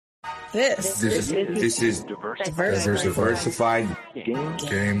This is Diversified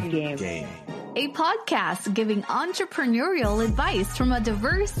Game. A podcast giving entrepreneurial advice from a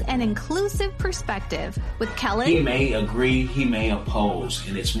diverse and inclusive perspective with Kellen. He may agree, he may oppose,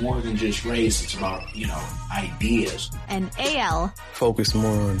 and it's more than just race, it's about, ideas. And AL. Focus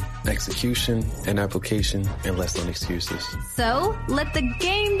more on execution and application and less on excuses. So, let the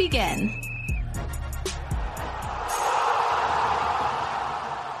game begin.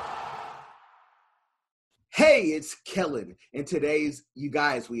 Hey, it's Kellen, and today's, you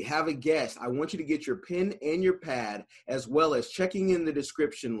guys, we have a guest. I want you to get your pen and your pad, as well as checking in the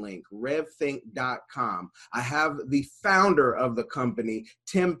description link, revthink.com. I have the founder of the company,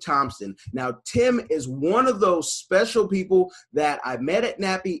 Tim Thompson. Now, Tim is one of those special people that I met at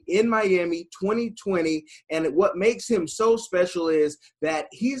NAPI in Miami 2020, and what makes him so special is that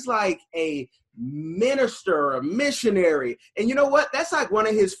he's like a minister, a missionary. And you know what? That's like one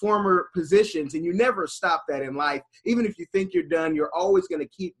of his former positions, and you never stop that in life. Even if you think you're done, you're always going to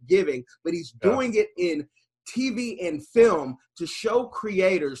keep giving. But he's doing it in TV and film to show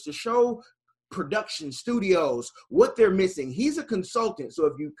creators, to show production studios what they're missing. He's a consultant. So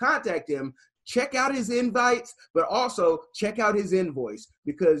if you contact him, check out his invites, but also check out his invoice,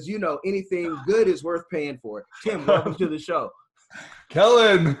 because, anything good is worth paying for. Tim, welcome to the show.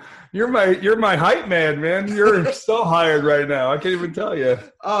 Kellen, you're my hype man. You're so hired right now. I can't even tell you.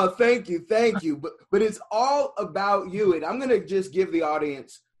 Oh, thank you. But it's all about you. And I'm going to just give the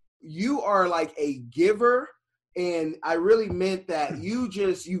audience, you are like a giver. And I really meant that you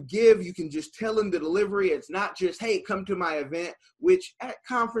give, you can just tell in the delivery. It's not just, hey, come to my event, which at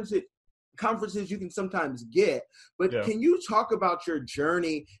conferences you can sometimes get. But Can you talk about your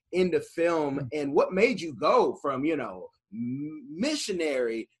journey into film and what made you go from,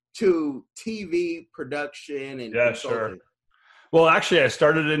 missionary to TV production and consulting? Sure. Well, actually, I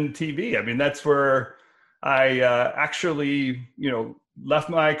started in TV. I mean, that's where I actually, left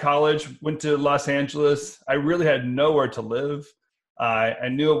my college, went to Los Angeles. I really had nowhere to live. I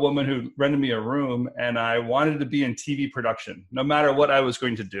knew a woman who rented me a room, and I wanted to be in TV production, no matter what I was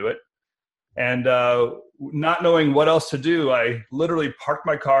going to do it. And not knowing what else to do, I literally parked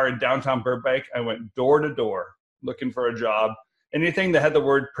my car in downtown Burbank. I went door to door looking for a job. Anything that had the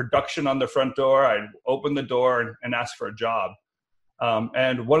word production on the front door, I'd open the door and ask for a job.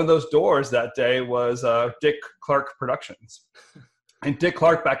 And one of those doors that day was Dick Clark Productions. And Dick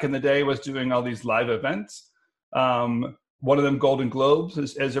Clark back in the day was doing all these live events. One of them Golden Globes,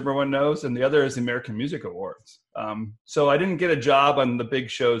 as everyone knows, and the other is the American Music Awards. So I didn't get a job on the big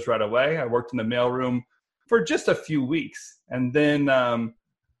shows right away. I worked in the mailroom for just a few weeks. And then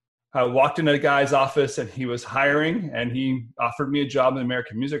I walked into a guy's office, and he was hiring, and he offered me a job in the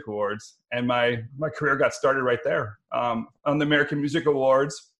American Music Awards. And my career got started right there. On the American Music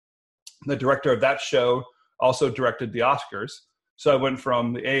Awards, the director of that show also directed the Oscars. So I went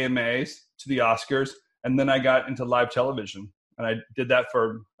from the AMAs to the Oscars, and then I got into live television, and I did that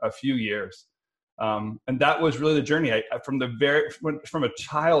for a few years. And that was really the journey. From a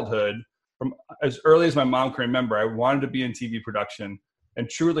childhood, from as early as my mom can remember, I wanted to be in TV production. And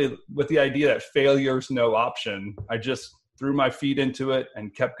truly, with the idea that failure's no option, I just threw my feet into it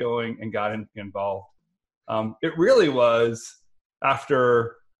and kept going and got involved. It really was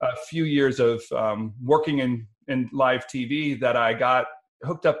after a few years of working in live TV that I got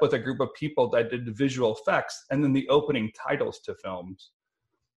hooked up with a group of people that did the visual effects and then the opening titles to films.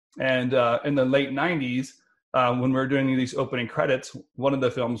 And in the late 90s, when we were doing these opening credits, one of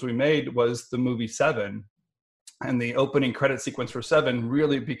the films we made was the movie Seven. And the opening credit sequence for Seven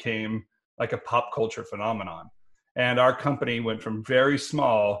really became like a pop culture phenomenon. And our company went from very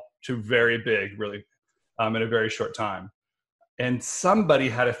small to very big, really, in a very short time. And somebody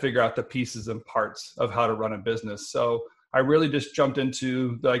had to figure out the pieces and parts of how to run a business. So I really just jumped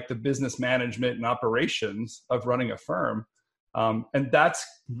into like the business management and operations of running a firm. And that's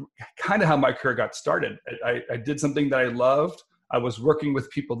kind of how my career got started. I did something that I loved. I was working with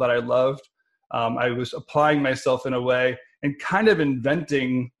people that I loved. I was applying myself in a way and kind of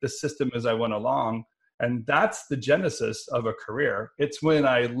inventing the system as I went along. And that's the genesis of a career. It's when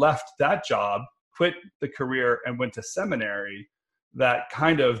I left that job, quit the career, and went to seminary that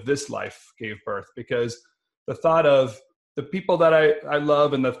kind of this life gave birth, because the thought of the people that I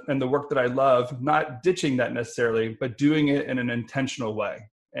love and the work that I love, not ditching that necessarily, but doing it in an intentional way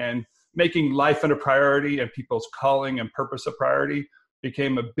and making life a priority and people's calling and purpose a priority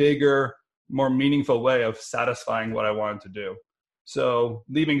became a bigger, more meaningful way of satisfying what I wanted to do. So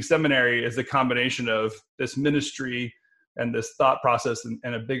leaving seminary is a combination of this ministry and this thought process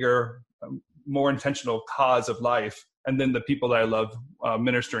and a bigger, more intentional cause of life and then the people that I love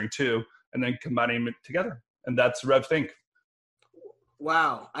ministering to, and then combining it together. And that's RevThink.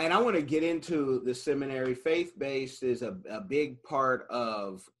 Wow. And I want to get into the seminary. Faith-based is a big part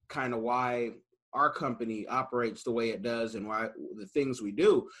of kind of why our company operates the way it does and why the things we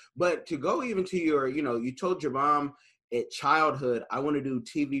do. But to go even to your, you told your mom at childhood, I want to do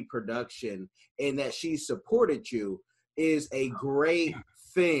TV production, and that she supported you is a great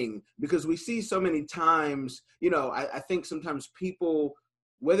thing, because we see so many times, I think sometimes people,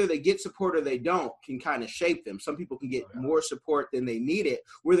 whether they get support or they don't, can kind of shape them. Some people can get more support than they need it.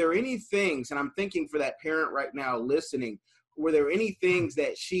 Were there any things, and I'm thinking for that parent right now listening, were there any things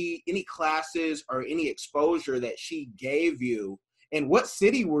that any classes or any exposure that she gave you? And what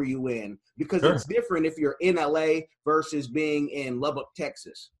city were you in? Because It's different if you're in LA versus being in Lubbock,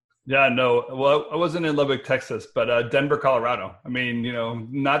 Texas. Yeah, no. Well, I wasn't in Lubbock, Texas, but Denver, Colorado. I mean,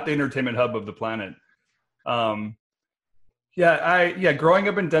 not the entertainment hub of the planet. Growing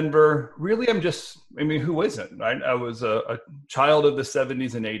up in Denver, really, who isn't, right? I was a child of the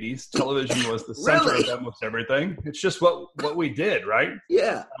 70s and 80s. Television was the center of almost everything. It's just what we did, right?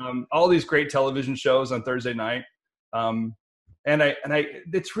 Yeah. All these great television shows on Thursday night. And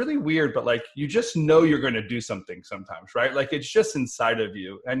it's really weird, but like, you just know you're going to do something sometimes, right? Like, it's just inside of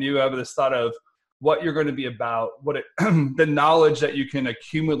you, and you have this thought of what you're going to be about, the knowledge that you can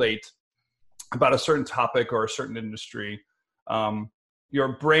accumulate about a certain topic or a certain industry.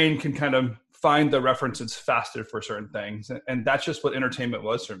 Your brain can kind of find the references faster for certain things. And that's just what entertainment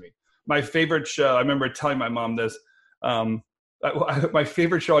was for me. My favorite show, I remember telling my mom this, my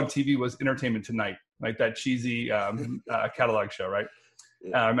favorite show on TV was Entertainment Tonight, like that cheesy catalog show, right?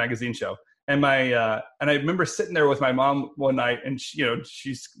 Magazine show. And and I remember sitting there with my mom one night, and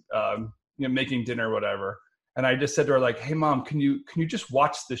she's making dinner or whatever. And I just said to her, like, "Hey Mom, can you just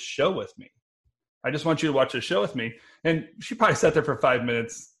watch this show with me? I just want you to watch the show with me." And she probably sat there for 5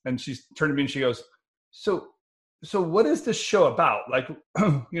 minutes, and she turned to me and she goes, so what is this show about? Like,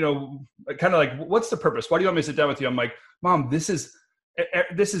 kind of like, what's the purpose? Why do you want me to sit down with you? I'm like, Mom, this is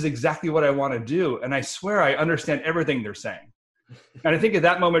exactly what I want to do. And I swear I understand everything they're saying. And I think at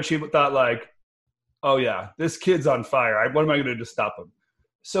that moment she thought like, oh yeah, this kid's on fire. What am I going to do to stop him?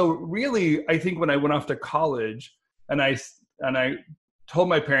 So really, I think when I went off to college and I told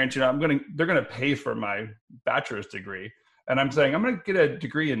my parents, they're going to pay for my bachelor's degree. And I'm saying, I'm going to get a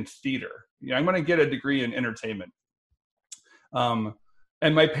degree in theater. I'm going to get a degree in entertainment.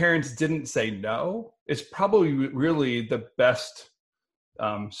 And my parents didn't say no. It's probably really the best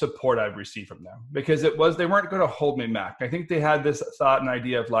support I've received from them, because they weren't going to hold me back. I think they had this thought and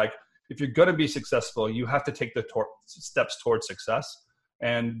idea of like, if you're going to be successful, you have to take the steps towards success.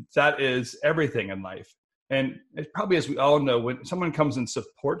 And that is everything in life. And it probably, as we all know, when someone comes and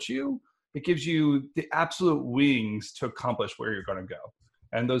supports you, it gives you the absolute wings to accomplish where you're going to go.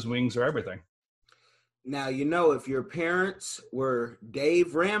 And those wings are everything. Now, if your parents were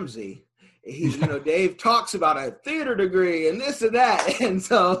Dave Ramsey, Dave talks about a theater degree and this and that. And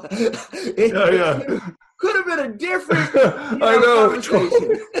so it could have been a different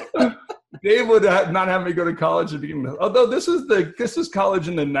conversation. Dave would not have me go to college at the beginning. Although this was college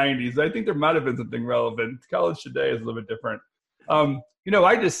in the 90s. I think there might have been something relevant. College today is a little bit different.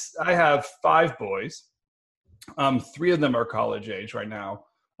 I have 5 boys. 3 of them are college age right now.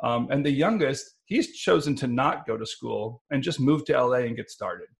 And the youngest, he's chosen to not go to school and just move to LA and get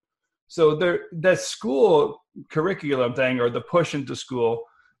started. So the school curriculum thing, or the push into school,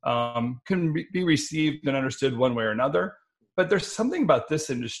 can be received and understood one way or another. But there's something about this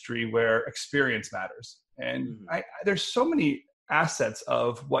industry where experience matters. And there's so many assets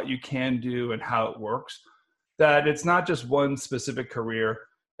of what you can do and how it works, that it's not just one specific career.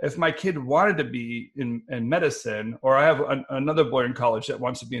 If my kid wanted to be in medicine, or I have another boy in college that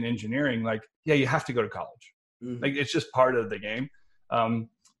wants to be in engineering, like, yeah, you have to go to college. Like, it's just part of the game.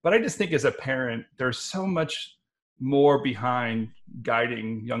 But I just think as a parent, there's so much more behind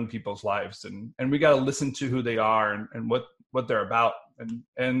guiding young people's lives. And we got to listen to who they are and what they're about,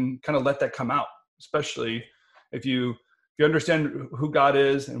 and kind of let that come out, especially if you understand who God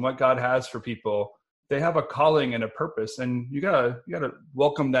is and what God has for people. They have a calling and a purpose, and you gotta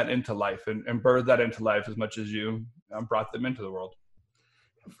welcome that into life and birth that into life as much as you brought them into the world.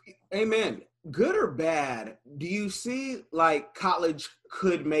 Amen. Good or bad, do you see like college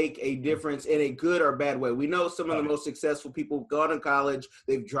could make a difference in a good or bad way? We know some of the most successful people have gone to college,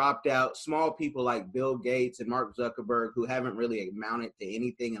 they've dropped out. Small people like Bill Gates and Mark Zuckerberg, who haven't really amounted to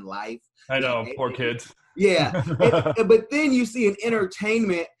anything in life. I know, poor kids. Yeah. But then you see in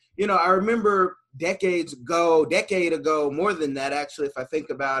entertainment, I remember decade ago, more than that, actually, if I think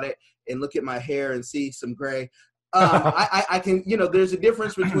about it and look at my hair and see some gray, I can, there's a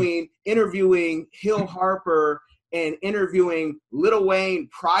difference between interviewing Hill Harper and interviewing Lil Wayne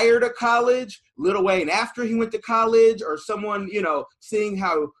prior to college, Lil Wayne after he went to college, or someone, seeing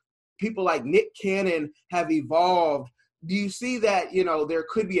how people like Nick Cannon have evolved. Do you see that, there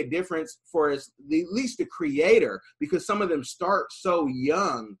could be a difference for at least the creator, because some of them start so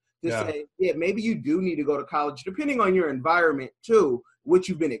young to say, maybe you do need to go to college, depending on your environment too, what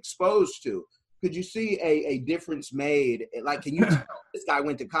you've been exposed to. Could you see a difference made? Like, can you tell this guy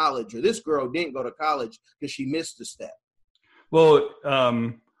went to college or this girl didn't go to college because she missed a step? Well,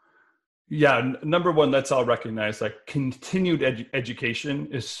 number one, let's all recognize like continued education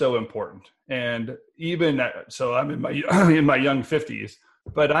is so important. And even so, I'm in my young 50s,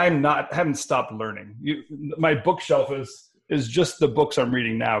 but haven't stopped learning. My bookshelf is just the books I'm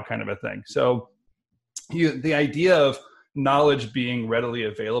reading now, kind of a thing. So the idea of knowledge being readily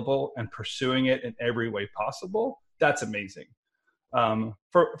available and pursuing it in every way possible, that's amazing.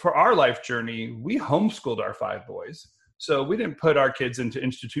 For our life journey, we homeschooled our 5 boys. So we didn't put our kids into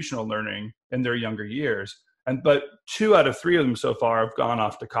institutional learning in their younger years. But 2 out of 3 of them so far have gone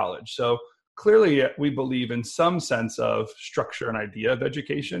off to college. So clearly we believe in some sense of structure and idea of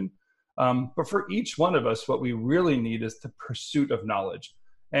education. But for each one of us, what we really need is the pursuit of knowledge.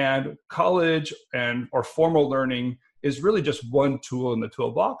 And college or formal learning is really just one tool in the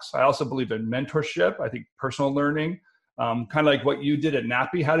toolbox. I also believe in mentorship. I think personal learning, kind of like what you did at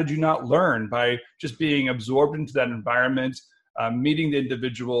NAPI. How did you not learn? By just being absorbed into that environment, meeting the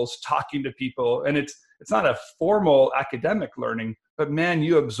individuals, talking to people. And it's not a formal academic learning, but man,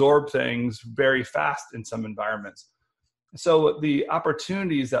 you absorb things very fast in some environments. So the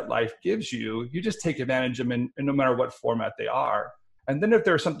opportunities that life gives you, you just take advantage of them in no matter what format they are. And then if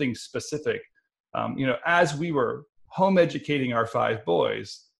there's something specific, as we were home educating our 5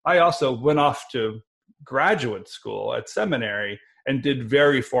 boys, I also went off to graduate school at seminary and did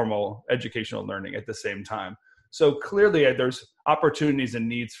very formal educational learning at the same time. So clearly there's opportunities and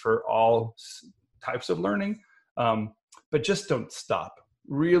needs for all types of learning, but just don't stop.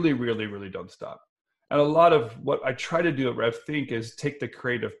 Really, really, really don't stop. And a lot of what I try to do at RevThink is take the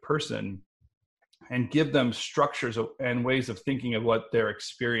creative person and give them structures and ways of thinking of what their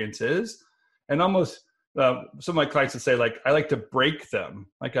experience is. And almost some of my clients would say, like, I like to break them.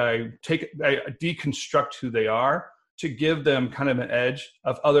 Like I deconstruct who they are to give them kind of an edge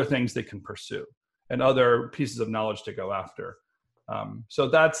of other things they can pursue and other pieces of knowledge to go after. So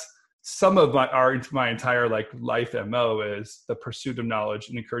that's some of my entire life MO is the pursuit of knowledge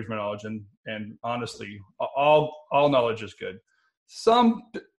and encouragement of knowledge. And honestly, all knowledge is good. Some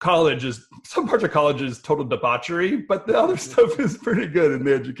parts of college is total debauchery, but the other stuff is pretty good in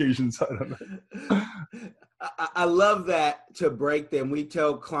the education side of it. I love that, to break them. We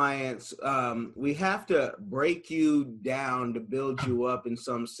tell clients we have to break you down to build you up in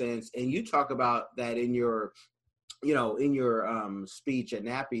some sense. And you talk about that in your speech at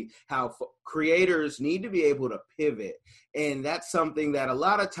NAPI, how creators need to be able to pivot. And that's something that a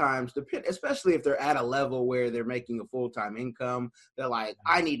lot of times, especially if they're at a level where they're making a full-time income, they're like,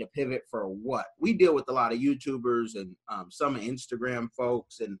 I need to pivot for what? We deal with a lot of YouTubers and some Instagram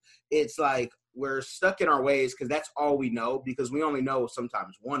folks, and it's like we're stuck in our ways because that's all we know, because we only know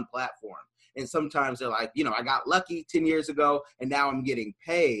sometimes one platform. And sometimes they're like, I got lucky 10 years ago and now I'm getting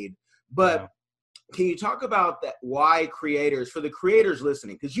paid. But can you talk about that? Why for the creators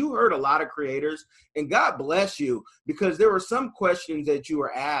listening, because you heard a lot of creators, and God bless you, because there were some questions that you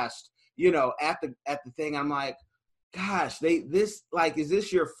were asked, at the thing. I'm like, gosh, is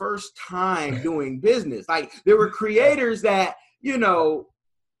this your first time doing business? Like, there were creators that,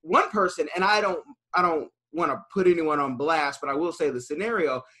 one person, and I don't want to put anyone on blast, but I will say the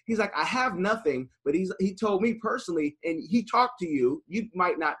scenario. He's like, I have nothing, but he told me personally, and he talked to you. You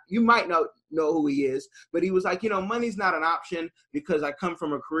might not know who he is, but he was like, money's not an option because I come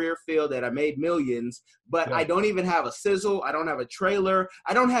from a career field that I made millions, but I don't even have a sizzle. I don't have a trailer.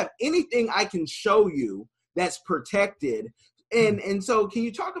 I don't have anything I can show you that's protected. And so can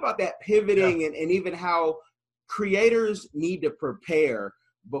you talk about that pivoting and even how creators need to prepare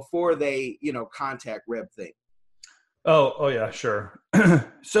before they, contact RevThink? Oh yeah, sure.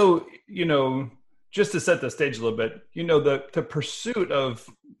 So, just to set the stage a little bit, the pursuit of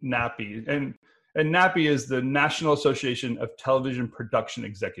NAPI, and NAPI is the National Association of Television Production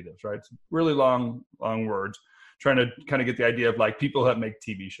Executives, right? It's really long words, trying to kind of get the idea of like people that make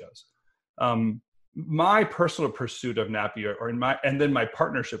TV shows. My personal pursuit of NAPI and then my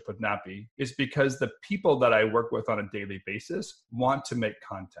partnership with NAPI is because the people that I work with on a daily basis want to make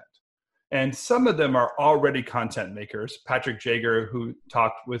content. And some of them are already content makers. Patrick Jager, who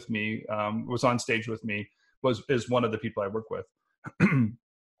talked with me, was on stage with me, is one of the people I work with.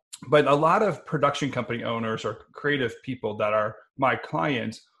 But a lot of production company owners or creative people that are my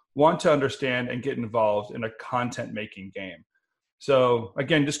clients want to understand and get involved in a content making game. So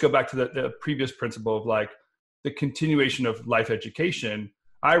again, just go back to the previous principle of like the continuation of life education.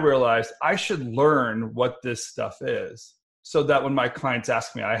 I realized I should learn what this stuff is so that when my clients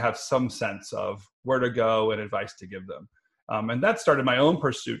ask me, I have some sense of where to go and advice to give them. And that started my own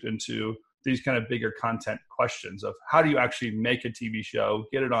pursuit into these kind of bigger content questions of how do you actually make a TV show,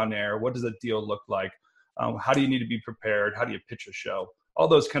 get it on air? What does a deal look like? How do you need to be prepared? How do you pitch a show? All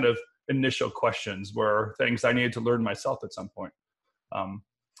those kind of initial questions were things I needed to learn myself at some point.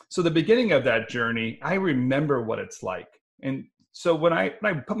 So the beginning of that journey, I remember what it's like. And so when I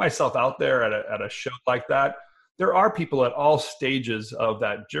put myself out there at a show like that, there are people at all stages of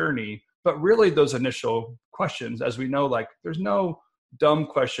that journey, but really those initial questions, as we know, like there's no dumb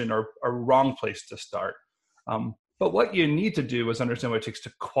question or a wrong place to start. But what you need to do is understand what it takes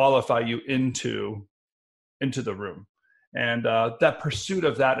to qualify you into the room. And that pursuit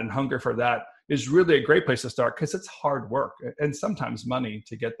of that and hunger for that is really a great place to start because it's hard work and sometimes money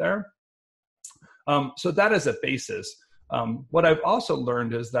to get there. So that is a basis. What I've also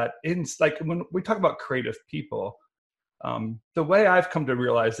learned is that when we talk about creative people, the way I've come to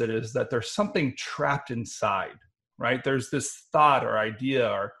realize it is that there's something trapped inside, right? There's this thought or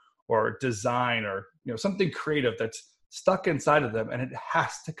idea or design or something creative that's stuck inside of them, and it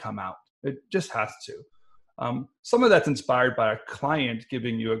has to come out. It just has to. Some of that's inspired by a client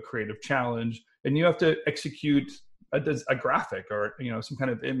giving you a creative challenge, and you have to execute a graphic or some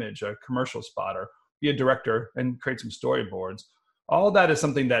kind of image, a commercial spot, or be a director and create some storyboards. All that is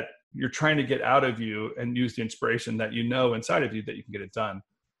something that you're trying to get out of you and use the inspiration that inside of you that you can get it done.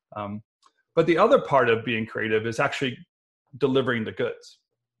 But the other part of being creative is actually delivering the goods.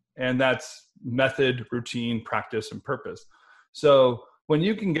 And that's method, routine, practice, and purpose. So when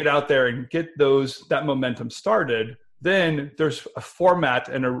you can get out there and get that momentum started, then there's a format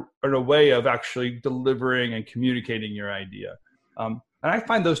and a way of actually delivering and communicating your idea. And I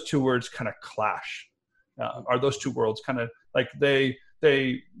find those two words kind of clash. Are those two worlds kind of like they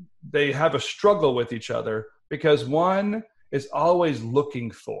have a struggle with each other because one is always looking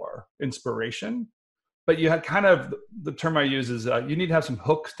for inspiration, but you have kind of the term I use is you need to have some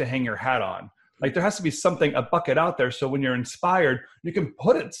hooks to hang your hat on. Like there has to be a bucket out there. So when you're inspired, you can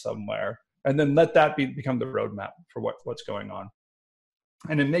put it somewhere and then let that become the roadmap for what's going on.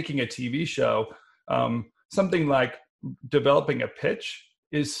 And in making a TV show, something like developing a pitch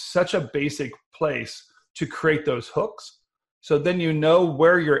is such a basic place to create those hooks. So then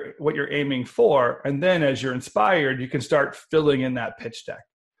what you're aiming for. And then as you're inspired, you can start filling in that pitch deck.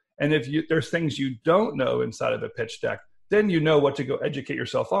 And if there's things you don't know inside of the pitch deck, then you know what to go educate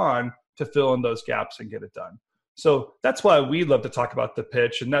yourself on to fill in those gaps and get it done. So that's why we love to talk about the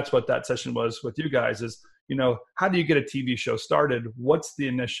pitch. And that's what that session was with you guys is, how do you get a TV show started? What's the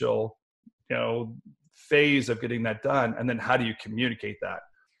initial, phase of getting that done? And then how do you communicate that?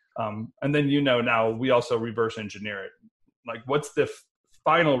 And then, now we also reverse engineer it. Like what's the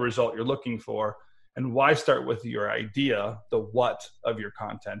final result you're looking for and why start with your idea, the what of your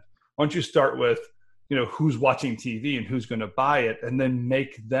content? Why don't you start with, who's watching TV and who's going to buy it and then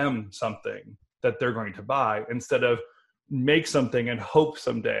make them something that they're going to buy instead of make something and hope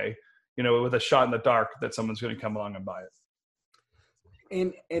someday, with a shot in the dark that someone's going to come along and buy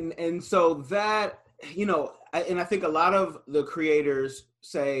it. And so that, and I think a lot of the creators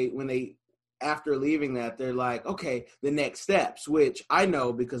say when after leaving that, they're like, okay, the next steps, which I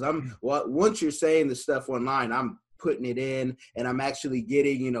know because once you're saying the stuff online, I'm putting it in and I'm actually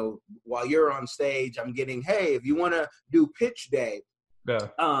getting, while you're on stage, I'm getting, hey, if you want to do pitch day. Yeah.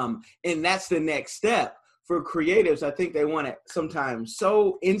 And that's the next step. For creatives, I think they want it sometimes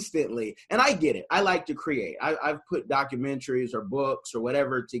so instantly. And I get it. I like to create. I've put documentaries or books or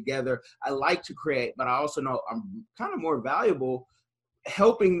whatever together. I like to create, but I also know I'm kind of more valuable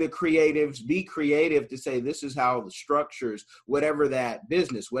helping the creatives be creative to say, this is how the structures, whatever that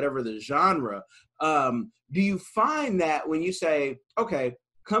business, whatever the genre. Do you find that when you say, okay,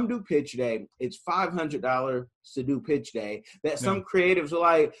 come do pitch day, it's $500 to do pitch day, that some creatives are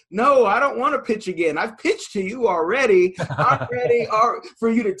like, no, I don't want to pitch again. I've pitched to you already. I'm ready for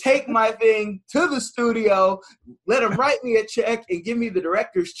you to take my thing to the studio, let them write me a check and give me the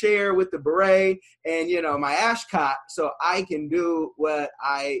director's chair with the beret and, my Ascot so I can do what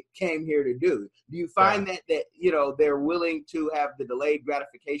I came here to do. Do you find that they're willing to have the delayed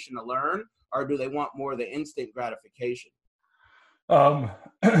gratification to learn, or do they want more of the instant gratification?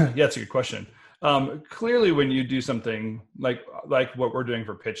 That's a good question. Clearly when you do something like what we're doing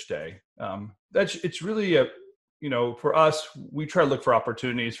for pitch day, it's really a, for us, we try to look for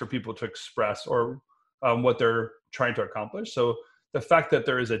opportunities for people to express or what they're trying to accomplish. So the fact that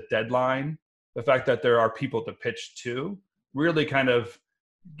there is a deadline, the fact that there are people to pitch to, really kind of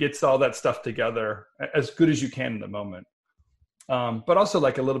gets all that stuff together as good as you can in the moment. But also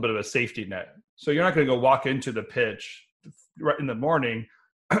like a little bit of a safety net. So you're not going to go walk into the pitch right in the morning.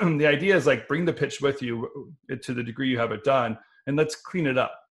 The idea is like, bring the pitch with you to the degree you have it done, and let's clean it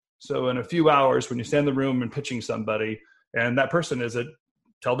up. So in a few hours, when you stand in the room and pitching somebody, and that person is a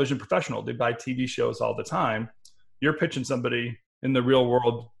television professional, they buy TV shows all the time, you're pitching somebody in the real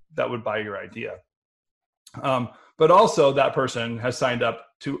world that would buy your idea. But also that person has signed up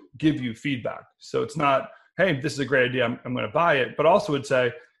to give you feedback. So it's not, hey, this is a great idea, I'm going to buy it, but also would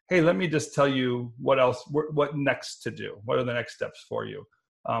say, hey, let me just tell you what next to do. What are the next steps for you?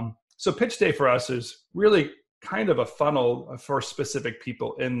 So pitch day for us is really kind of a funnel for specific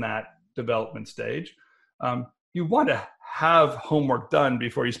people in that development stage. You want to have homework done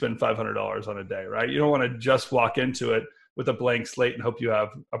before you spend $500 on a day, right? You don't want to just walk into it with a blank slate and hope you have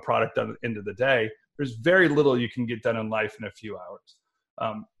a product done at the end of the day. There's very little you can get done in life in a few hours.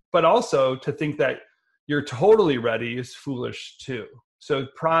 But also to think that you're totally ready is foolish too. So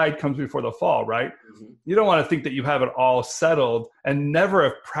pride comes before the fall, right? Mm-hmm. You don't want to think that you have it all settled and never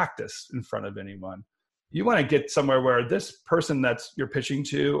have practiced in front of anyone. You want to get somewhere where this person that's you're pitching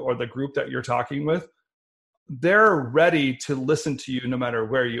to or the group that you're talking with, they're ready to listen to you no matter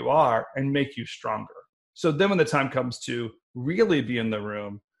where you are and make you stronger. So then when the time comes to really be in the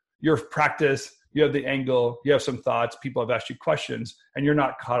room, you've practiced, you have the angle, you have some thoughts, people have asked you questions, and you're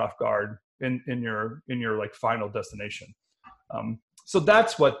not caught off guard in your like final destination. So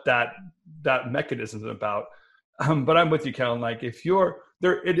that's what that mechanism is about. But I'm with you, Kellen. Like if you're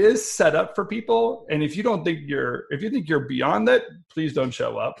there, it is set up for people. And if you think you're beyond it, please don't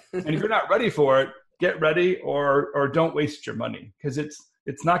show up. And if you're not ready for it, get ready or don't waste your money, because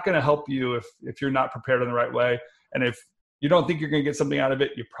it's not going to help you if you're not prepared in the right way. And if you don't think you're going to get something out of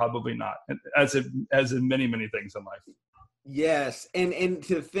it, you're probably not, as in many, many things in life. Yes. And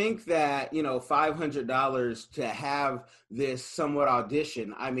to think that, $500 to have this somewhat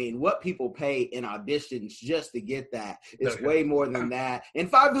audition, I mean, what people pay in auditions just to get that is way more than that.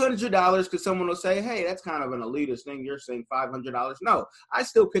 And $500, because someone will say, hey, that's kind of an elitist thing. You're saying $500. No, I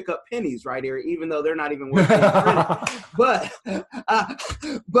still pick up pennies right here, even though they're not even worth it. But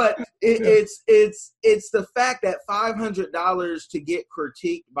it's the fact that $500 to get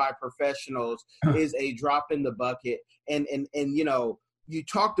critiqued by professionals is a drop in the bucket. And you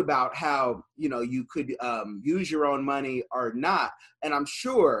talked about how, you could use your own money or not. And I'm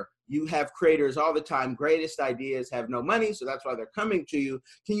sure you have creators all the time, greatest ideas have no money, so that's why they're coming to you.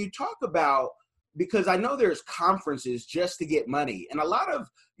 Can you talk about, because I know there's conferences just to get money. And a lot of,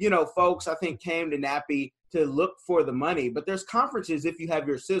 folks, I think, came to NAPI to look for the money, but there's conferences if you have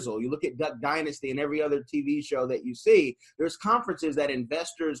your sizzle. You look at Duck Dynasty and every other TV show that you see, there's conferences that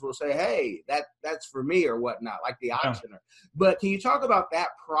investors will say, hey, that's for me or whatnot, like the auctioneer. But can you talk about that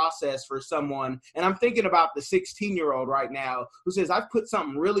process for someone? And I'm thinking about the 16-year-old right now who says, I've put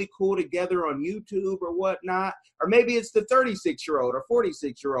something really cool together on YouTube or whatnot, or maybe it's the 36-year-old or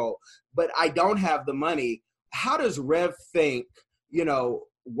 46-year-old, but I don't have the money. How does Rev think,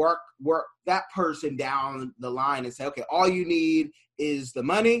 work that person down the line and say, okay, all you need is the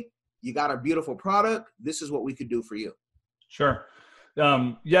money. You got a beautiful product. This is what we could do for you. Sure.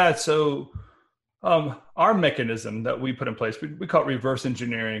 So our mechanism that we put in place, we call it reverse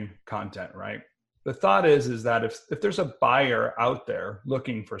engineering content, right? The thought is that if there's a buyer out there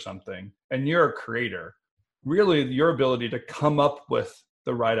looking for something and you're a creator, really your ability to come up with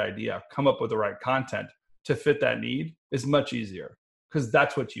the right idea, come up with the right content to fit that need is much easier. Because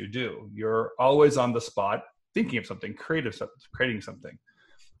that's what you do. You're always on the spot, thinking of something, creating something.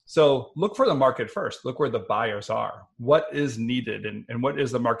 So look for the market first. Look where the buyers are. What is needed and what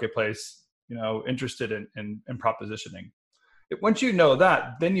is the marketplace, interested in propositioning. Once you know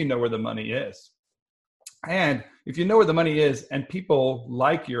that, then you know where the money is. And if you know where the money is and people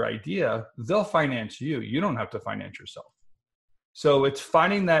like your idea, they'll finance you. You don't have to finance yourself. So it's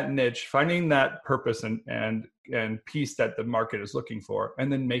finding that niche, finding that purpose and piece that the market is looking for, and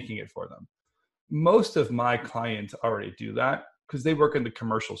then making it for them. Most of my clients already do that because they work in the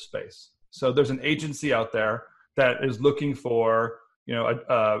commercial space. So there's an agency out there that is looking for,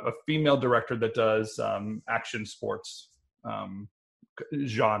 a female director that does action sports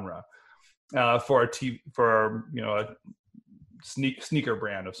genre for a sneaker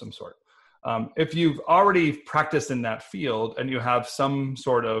brand of some sort. If you've already practiced in that field and you have some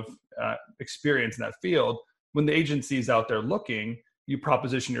sort of experience in that field, when the agency is out there looking, you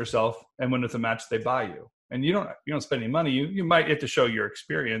proposition yourself, and when it's a match, they buy you. And you don't spend any money. You might have to show your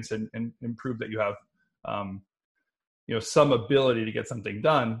experience and prove that you have some ability to get something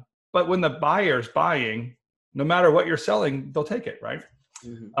done. But when the buyer's buying, no matter what you're selling, they'll take it, right?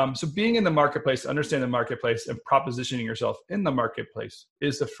 Mm-hmm. So being in the marketplace, understanding the marketplace, and propositioning yourself in the marketplace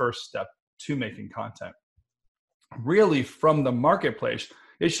is the first step to making content. Really, from the marketplace,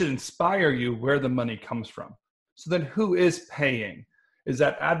 it should inspire you where the money comes from. So then who is paying? Is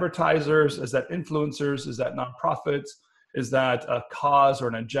that advertisers? Is that influencers? Is that nonprofits? Is that a cause or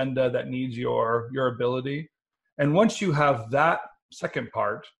an agenda that needs your ability? And once you have that second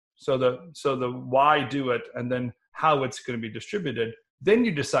part, so the why do it, and then how it's going to be distributed, then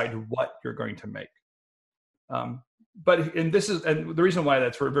you decide what you're going to make. And the reason why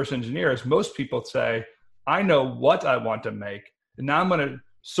that's reverse engineer is most people say, I know what I want to make, and now I'm going to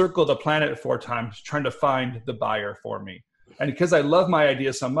circle the planet 4 times trying to find the buyer for me. And because I love my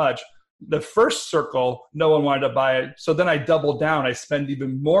idea so much, the first circle, no one wanted to buy it. So then I double down. I spend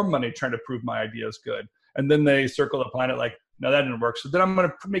even more money trying to prove my idea is good. And then they circle the planet like, no, that didn't work. So then I'm going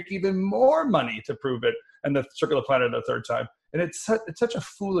to make even more money to prove it. And the circle the planet a third time. And it's such a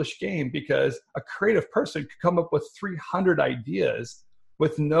foolish game, because a creative person could come up with 300 ideas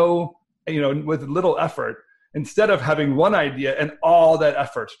with with little effort, instead of having one idea and all that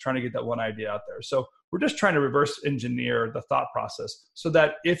effort trying to get that one idea out there. So we're just trying to reverse engineer the thought process so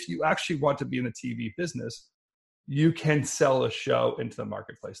that if you actually want to be in the TV business, you can sell a show into the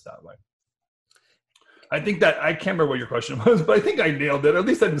marketplace that way. I think that, I can't remember what your question was, but I think I nailed it. At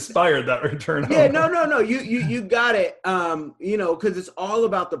least I inspired that return. Yeah, no. You got it. Because it's all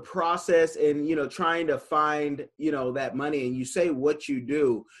about the process and, trying to find, that money, and you say what you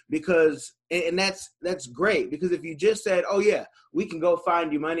do, because, and that's great, because if you just said, oh yeah, we can go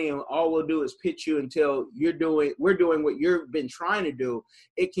find you money and all we'll do is pitch you until we're doing what you've been trying to do,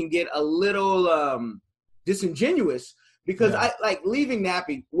 it can get a little disingenuous. Because I like leaving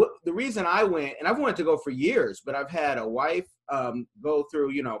NAPI. The reason I went, and I've wanted to go for years, but I've had a wife go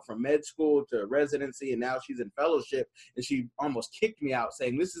through, from med school to residency, and now she's in fellowship, and she almost kicked me out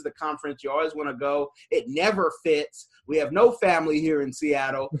saying, this is the conference you always want to go. It never fits. We have no family here in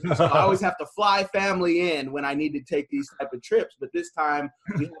Seattle, so I always have to fly family in when I need to take these type of trips. But this time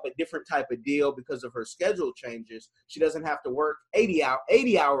we have a different type of deal because of her schedule changes. She doesn't have to work 80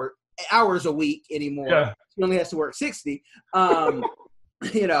 hours a week anymore. Yeah. She only has to work 60, to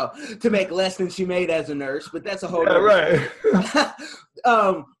make less than she made as a nurse, but that's a whole right.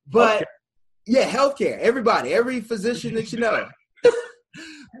 But yeah, healthcare, every physician that you know.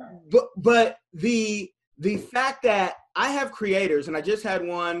 but the fact that I have creators, and I just had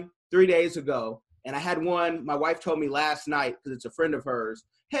one 3 days ago, and I had one, my wife told me last night, because it's a friend of hers,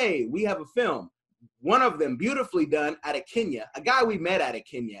 hey, we have a film. One of them beautifully done out of Kenya, a guy we met out of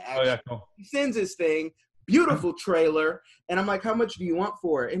Kenya. Actually. Oh, yeah, cool. He sends his thing, beautiful trailer. And I'm like, how much do you want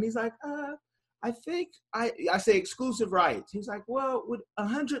for it? And he's like, I think I say exclusive rights. He's like, well, would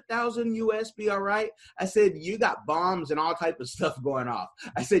 100,000 US be all right? I said, you got bombs and all type of stuff going off.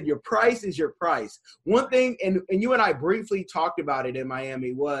 I said, your price is your price. One thing, and you and I briefly talked about it in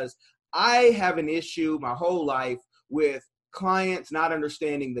Miami, was I have an issue my whole life with clients not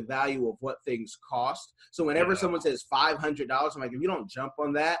understanding the value of what things cost. So whenever someone says $500, I'm like, if you don't jump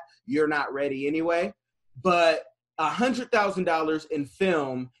on that, you're not ready anyway. But $100,000 in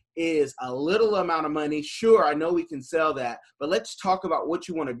film is a little amount of money. Sure, I know we can sell that, but let's talk about what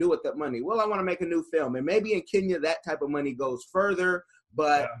you want to do with that money. Well, I want to make a new film, and maybe in Kenya that type of money goes further.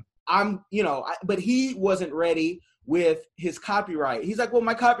 But but he wasn't ready with his copyright. He's like, well,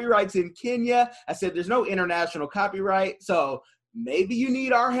 my copyright's in Kenya. I said, there's no international copyright. So maybe you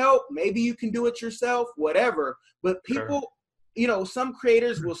need our help. Maybe you can do it yourself, whatever. But people, some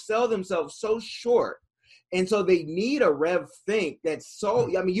creators will sell themselves so short. And so they need a Rev Think that's so,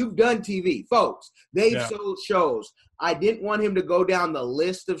 you've done TV, folks. They've sold shows. I didn't want him to go down the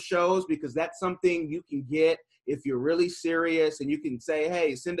list of shows, because that's something you can get if you're really serious, and you can say,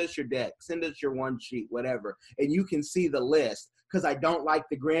 hey, send us your deck, send us your one sheet, whatever. And you can see the list, because I don't like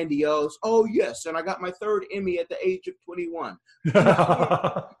the grandiose, oh, yes, and I got my 3rd Emmy at the age of 21.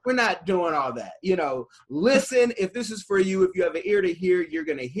 We're not doing all that. Listen, if this is for you, if you have an ear to hear, you're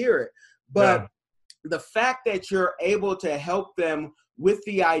going to hear it. But the fact that you're able to help them with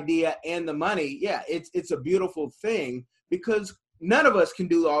the idea and the money, it's a beautiful thing, because none of us can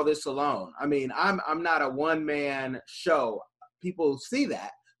do all this alone. I mean, I'm not a one-man show. People see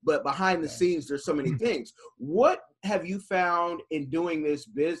that, but behind the scenes, there's so many things. What have you found in doing this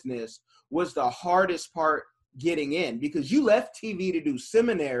business was the hardest part getting in? Because you left TV to do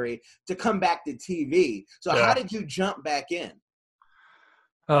seminary to come back to TV. So how did you jump back in?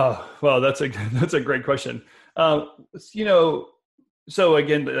 Oh, well, that's a great question. You know, so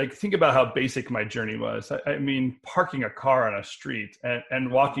again, like think about how basic my journey was. I mean, parking a car on a street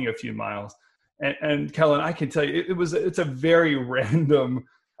and walking a few miles. And Kellen, I can tell you, it's a very random.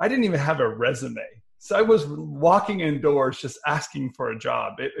 I didn't even have a resume, so I was walking indoors just asking for a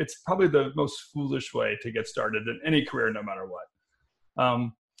job. It's probably the most foolish way to get started in any career, no matter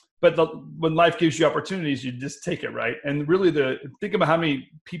what. But when life gives you opportunities, you just take it, right? And really, think about how many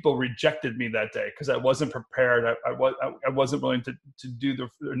people rejected me that day because I wasn't prepared. I wasn't willing to do the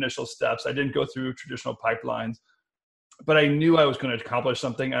initial steps. I didn't go through traditional pipelines, but I knew I was going to accomplish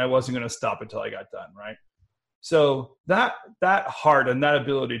something, and I wasn't going to stop until I got done, right? So that heart and that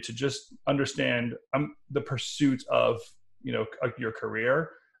ability to just understand the pursuit of your career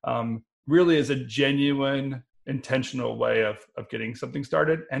really is a genuine, intentional way of getting something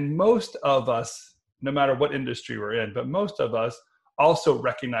started. And most of us, no matter what industry we're in, but most of us also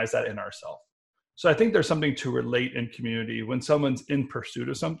recognize that in ourselves. So I think there's something to relate in community when someone's in pursuit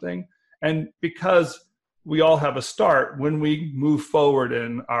of something. And because we all have a start, when we move forward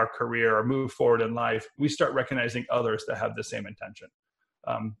in our career or move forward in life, we start recognizing others that have the same intention.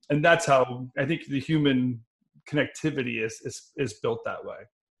 And that's how I think the human connectivity is built that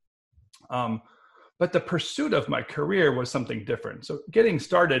way. But the pursuit of my career was something different. So getting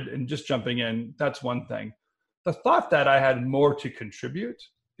started and just jumping in, that's one thing. The thought that I had more to contribute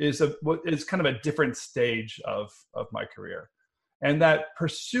is kind of a different stage of my career. And that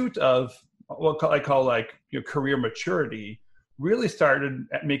pursuit of what I call career maturity really started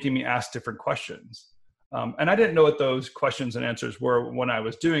making me ask different questions. And I didn't know what those questions and answers were when I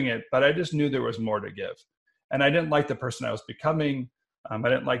was doing it, but I just knew there was more to give. And I didn't like the person I was becoming. I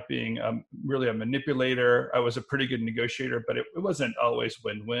didn't like being really a manipulator. I was a pretty good negotiator, but it wasn't always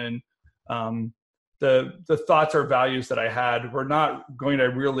win-win. The thoughts or values that I had were not going to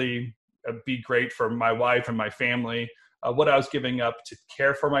really be great for my wife and my family. What I was giving up to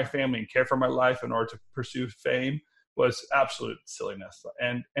care for my family and care for my life in order to pursue fame was absolute silliness.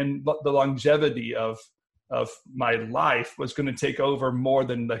 And the longevity of my life was going to take over more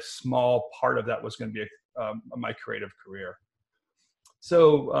than the small part of that was going to be my creative career.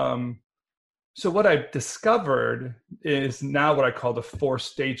 So what I've discovered is now what I call the 4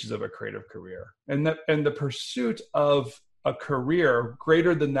 stages of a creative career. And the pursuit of a career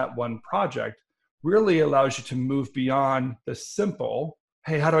greater than that one project really allows you to move beyond the simple,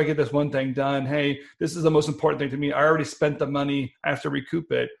 hey, how do I get this one thing done? Hey, this is the most important thing to me. I already spent the money. I have to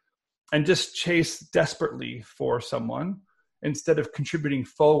recoup it. And just chase desperately for someone instead of contributing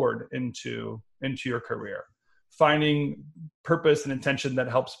forward into your career. Finding purpose and intention that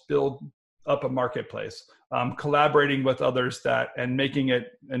helps build up a marketplace, collaborating with others and making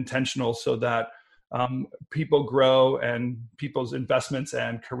it intentional so that people grow and people's investments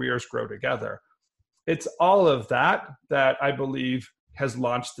and careers grow together. It's all of that I believe has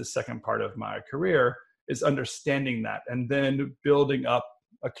launched the second part of my career, is understanding that and then building up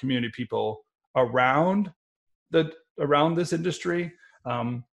a community of people around this industry.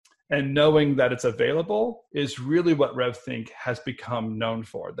 And knowing that it's available is really what RevThink has become known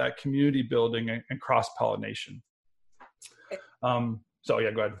for, that community building and cross-pollination. So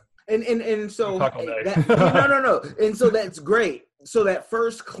yeah, go ahead. And so no. And so that's great. So that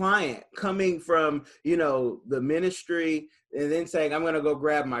first client coming from, the ministry and then saying, I'm going to go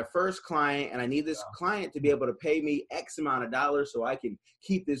grab my first client and I need this client to be able to pay me X amount of dollars so I can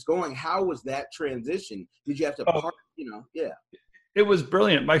keep this going. How was that transition? Did you have to Yeah. It was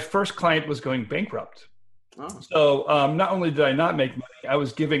brilliant. My first client was going bankrupt. Oh. So not only did I not make money, I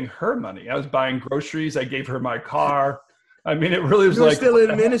was giving her money. I was buying groceries. I gave her my car. I mean, it really was You're still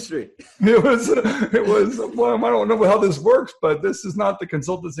in ministry. It was, well, I don't know how this works, but this is not the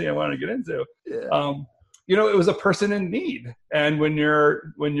consultancy I want to get into. Yeah. It was a person in need. And when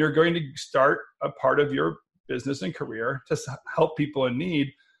you're going to start a part of your business and career to help people in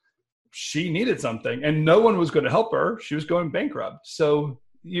need, she needed something and no one was going to help her. She was going bankrupt. So,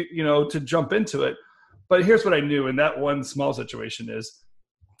 to jump into it. But here's what I knew in that one small situation is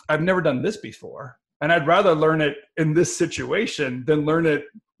I've never done this before. And I'd rather learn it in this situation than learn it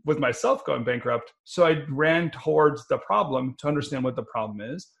with myself going bankrupt. So I ran towards the problem to understand what the problem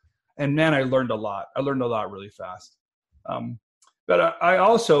is. And man, I learned a lot. I learned a lot really fast. But I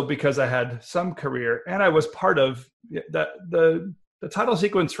also, because I had some career and I was part of the title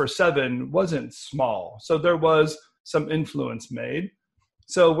sequence for 7 wasn't small. So there was some influence made.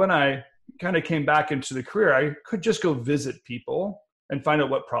 So when I kind of came back into the career, I could just go visit people and find out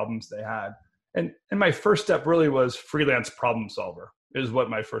what problems they had. And my first step really was freelance problem solver is what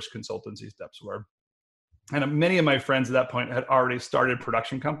my first consultancy steps were. And many of my friends at that point had already started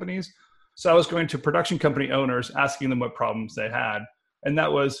production companies. So I was going to production company owners, asking them what problems they had. And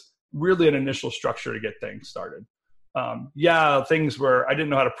that was really an initial structure to get things started. Things were, I didn't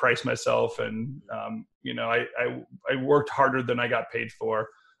know how to price myself. And, I worked harder than I got paid for.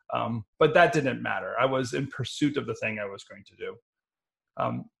 But that didn't matter. I was in pursuit of the thing I was going to do.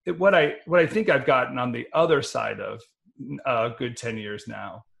 What I think I've gotten on the other side of a good 10 years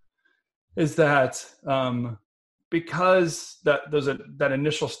now is that because that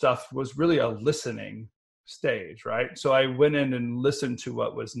initial stuff was really a listening stage, right? So I went in and listened to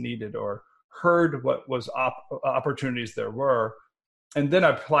what was needed or heard what was opportunities there were, and then I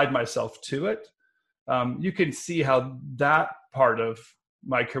applied myself to it. You can see how that part of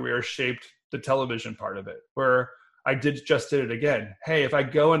my career shaped the television part of it, where I did it again. Hey, if I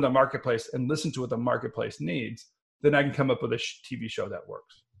go in the marketplace and listen to what the marketplace needs, then I can come up with a TV show that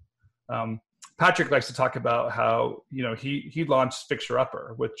works. Patrick likes to talk about how, he launched Fixer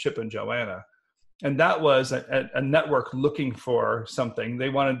Upper with Chip and Joanna. And that was a network looking for something. They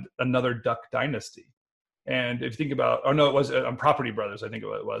wanted another Duck Dynasty. And if you think about, it was on Property Brothers, I think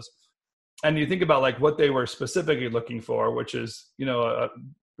it was. And you think about like what they were specifically looking for, which is,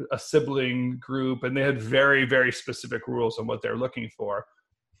 a sibling group. And they had very, very specific rules on what they're looking for.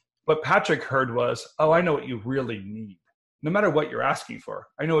 What Patrick heard was, I know what you really need. No matter what you're asking for,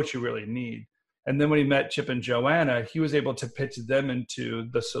 I know what you really need. And then when he met Chip and Joanna, he was able to pitch them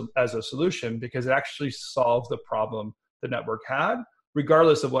as a solution because it actually solved the problem the network had,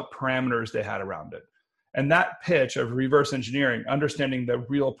 regardless of what parameters they had around it. And that pitch of reverse engineering, understanding the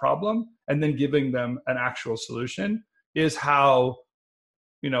real problem, and then giving them an actual solution is how,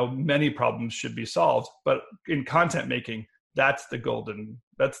 many problems should be solved. But in content making, that's the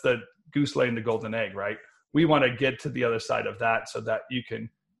goose laying the golden egg, right? We want to get to the other side of that so that you can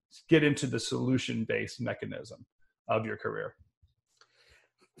get into the solution-based mechanism of your career.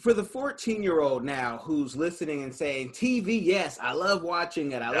 For the 14-year-old now who's listening and saying, TV, yes, I love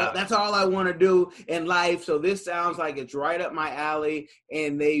watching it. That's all I want to do in life. So this sounds like it's right up my alley.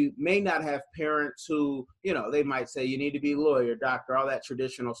 And they may not have parents who, they might say, you need to be a lawyer, doctor, all that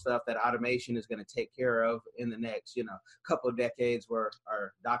traditional stuff that automation is going to take care of in the next, couple of decades, where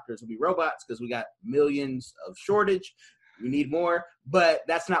our doctors will be robots because we got millions of shortage. We need more, but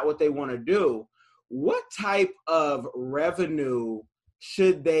that's not what they want to do. What type of revenue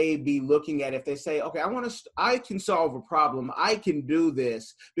should they be looking at if they say, okay, I can solve a problem. I can do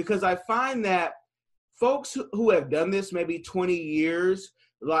this? Because I find that folks who have done this maybe 20 years,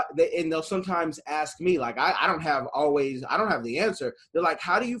 and they'll sometimes ask me, like, I don't have the answer. They're like,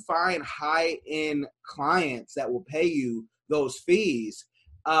 how do you find high-end clients that will pay you those fees?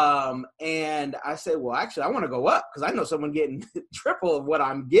 And I say, well, actually, I want to go up because I know someone getting triple of what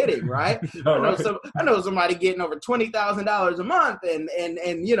I'm getting, right? I know somebody getting over $20,000 a month, and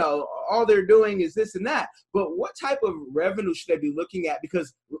all they're doing is this and that. But what type of revenue should they be looking at?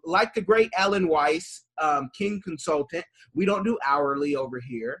 Because like the great Alan Weiss, King Consultant, we don't do hourly over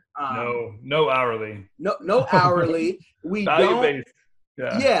here. No hourly. No hourly. We don't.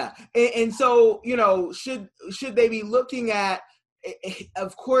 Yeah. And so, should they be looking at?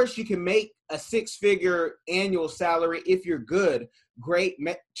 Of course, you can make a 6-figure annual salary if you're good. Great,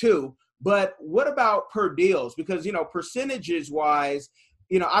 too. But what about per deals? Because, percentages wise,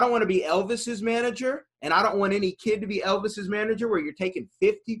 I don't want to be Elvis's manager, and I don't want any kid to be Elvis's manager where you're taking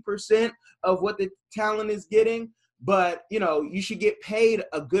 50% of what the talent is getting. But, you should get paid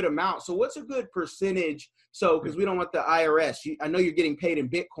a good amount. So what's a good percentage? So, because we don't want the IRS. I know you're getting paid in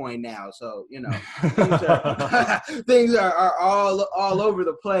Bitcoin now. So, things are all over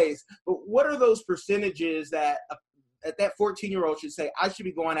the place. But what are those percentages that that 14-year-old should say, I should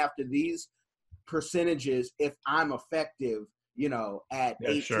be going after these percentages if I'm effective, at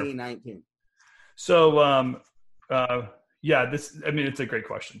 18, sure. 19? So, it's a great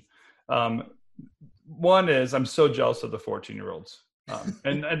question. One is I'm so jealous of the 14-year-olds,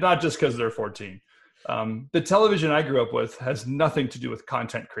 and not just because they're 14. The television I grew up with has nothing to do with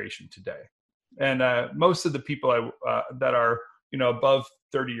content creation today. And most of the people that are, above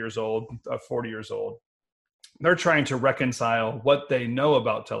 30 years old, 40 years old, they're trying to reconcile what they know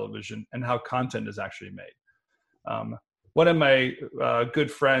about television and how content is actually made. One of my good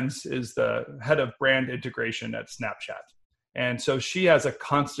friends is the head of brand integration at Snapchat. And so she has a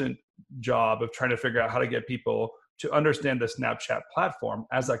constant job of trying to figure out how to get people to understand the Snapchat platform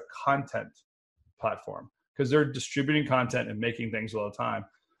as a content platform, because they're distributing content and making things all the time.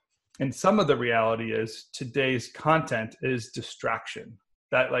 And some of the reality is today's content is distraction,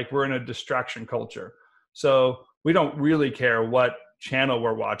 that like we're in a distraction culture. So we don't really care what channel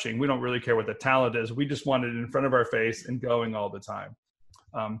we're watching. We don't really care what the talent is. We just want it in front of our face and going all the time.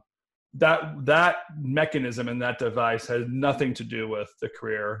 That mechanism and that device has nothing to do with the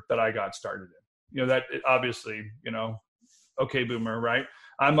career that I got started in. That obviously, okay, boomer, right?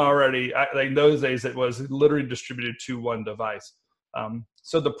 I'm already, like in those days, it was literally distributed to one device.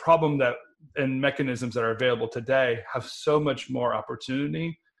 So the problem and mechanisms that are available today have so much more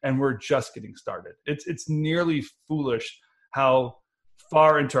opportunity, and we're just getting started. It's nearly foolish how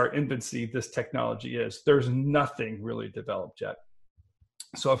far into our infancy this technology is. There's nothing really developed yet.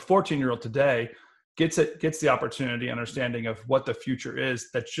 So a 14-year-old today gets the opportunity, understanding of what the future is,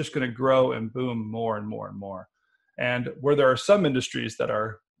 that's just going to grow and boom more and more and more. And where there are some industries that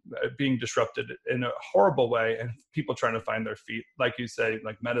are being disrupted in a horrible way and people trying to find their feet, like you say,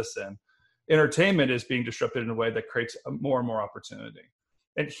 like medicine, entertainment is being disrupted in a way that creates more and more opportunity.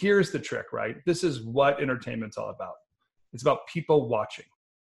 And here's the trick, right? This is what entertainment's all about. It's about people watching.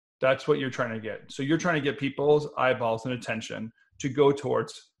 That's what you're trying to get. So you're trying to get people's eyeballs and attention to go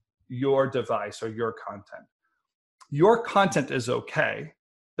towards your device or your content. Your content is okay.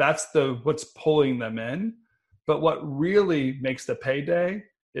 That's what's pulling them in. But what really makes the payday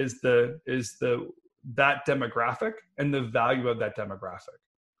is that demographic and the value of that demographic.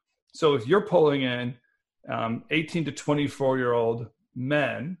 So if you're pulling in 18 to 24-year-old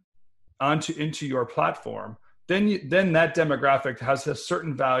men into your platform, then that demographic has a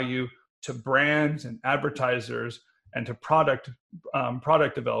certain value to brands and advertisers and to product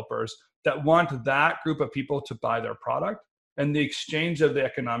developers that want that group of people to buy their product. And the exchange of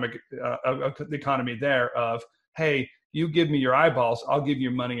the the economy there of, hey, you give me your eyeballs, I'll give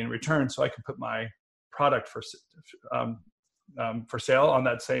you money in return so I can put my product for sale on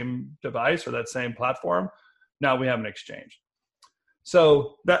that same device or that same platform. Now we have an exchange.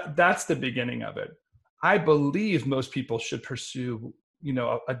 So that's the beginning of it. I believe most people should pursue,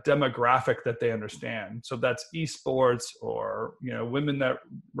 a demographic that they understand. So that's esports or, women that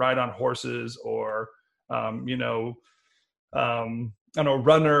ride on horses or, runners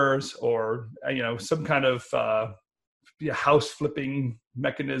or, some kind of house flipping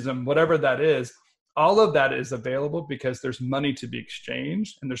mechanism, whatever that is. All of that is available because there's money to be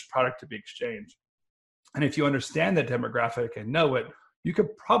exchanged and there's product to be exchanged. And if you understand the demographic and know it, you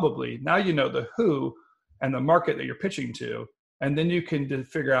could probably, now you know the who and the market that you're pitching to, and then you can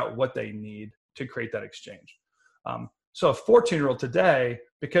figure out what they need to create that exchange. So a 14-year-old today,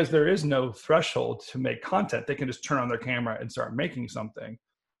 because there is no threshold to make content, they can just turn on their camera and start making something.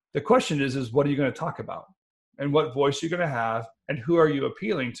 The question is what are you going to talk about? And what voice you're going to have? And who are you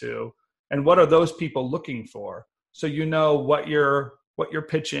appealing to? And what are those people looking for? So you know what you're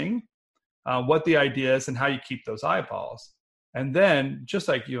pitching, what the idea is, and how you keep those eyeballs. And then, just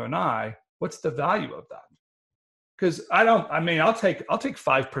like you and I, what's the value of that? Because I'll take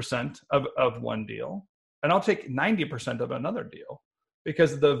 5% of one deal, and I'll take 90% of another deal,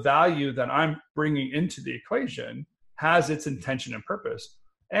 because the value that I'm bringing into the equation has its intention and purpose,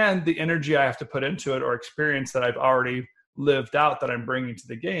 and the energy I have to put into it or experience that I've already lived out that I'm bringing to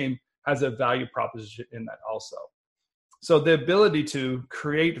the game has a value proposition in that also. So the ability to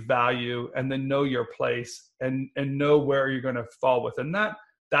create value and then know your place and know where you're going to fall within that,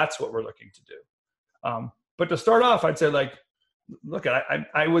 that's what we're looking to do. But to start off, I'd say, like, look,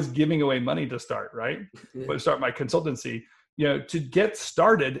 I was giving away money to start, right? To start my consultancy, to get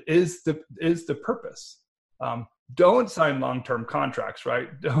started is the purpose. Don't sign long-term contracts, right?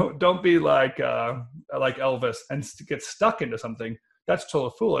 Don't be like Elvis and get stuck into something. That's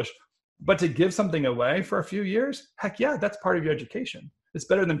totally foolish. But to give something away for a few years, heck yeah, that's part of your education. It's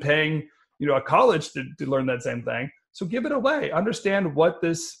better than paying, a college to learn that same thing. So give it away. Understand what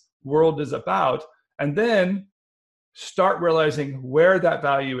this world is about, and then start realizing where that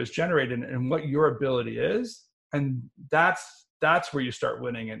value is generated and what your ability is. And that's where you start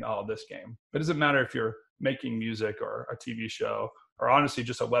winning in all this game. It doesn't matter if you're making music or a TV show, or honestly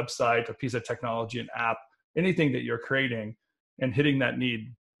just a website, a piece of technology, an app, anything that you're creating and hitting that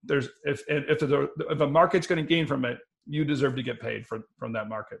need. If a market's going to gain from it, you deserve to get paid from that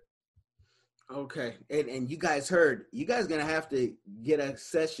market. Okay. And you guys heard, you guys going to have to get a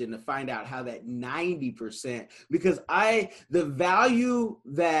session to find out how that 90%, because the value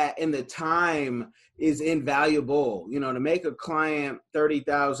that and the time is invaluable. To make a client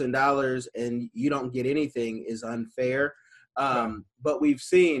 $30,000 and you don't get anything is unfair. But we've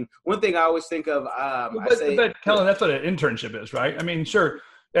seen one thing I always think of. But Kellen, that's what an internship is, right? I mean, sure.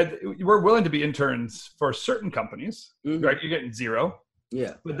 We're willing to be interns for certain companies, right? You're getting zero.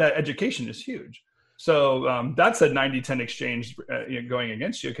 Yeah. But that education is huge. So that's a 90-10 exchange going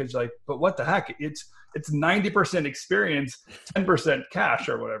against you, because like, but what the heck? It's 90% experience, 10% cash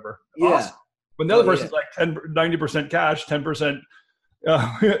or whatever. Yeah. Awesome. When the other person's like 90% cash, 10%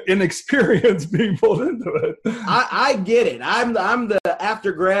 inexperience being pulled into it. I get it. I'm the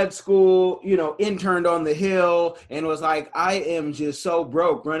after grad school, interned on the Hill, and was like, I am just so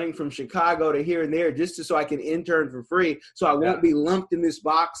broke running from Chicago to here and there just so I can intern for free, so I won't be lumped in this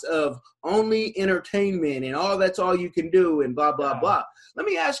box of only entertainment and that's all you can do and blah blah blah. Let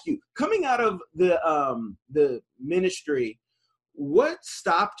me ask you, coming out of the ministry, what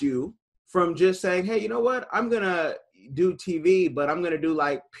stopped you from just saying, hey, you know what, I'm gonna do TV, but I'm going to do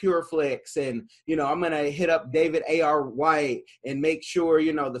like PureFlix, and, I'm going to hit up David A.R. White and make sure,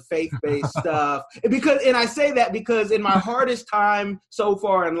 the faith-based stuff. And I say that because in my hardest time so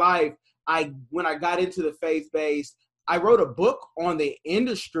far in life, when I got into the faith-based, I wrote a book on the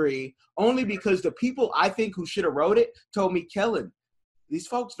industry only because the people I think who should have wrote it told me, Kellen, these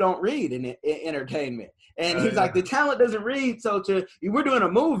folks don't read in entertainment. And he's like, the talent doesn't read. So we're doing a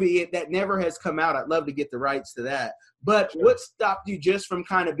movie that never has come out. I'd love to get the rights to that. But what stopped you just from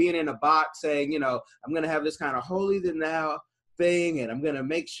kind of being in a box saying, I'm going to have this kind of holier than thou thing, and I'm going to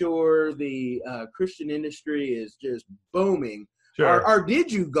make sure the Christian industry is just booming? Sure. Or did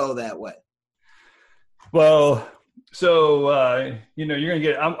you go that way? Well, so you're going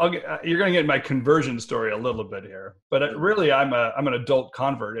to get my conversion story a little bit here, but really I'm an adult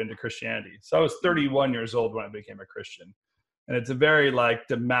convert into Christianity. So I was 31 years old when I became a Christian, and it's a very like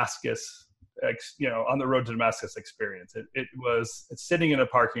Damascus, on the road to Damascus experience. It's sitting in a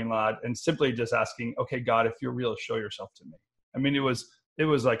parking lot and simply just asking, okay, God, if you're real, show yourself to me. I mean, it was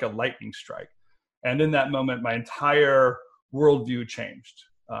like a lightning strike, and in that moment, my entire worldview changed.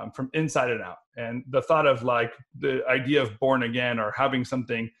 From inside and out. And the thought of like the idea of born again, or having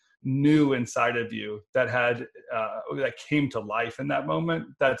something new inside of you that came to life in that moment,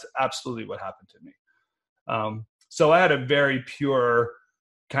 that's absolutely what happened to me. So I had a very pure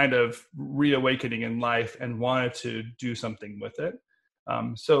kind of reawakening in life and wanted to do something with it.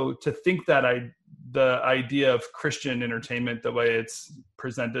 So to think that the idea of Christian entertainment, the way it's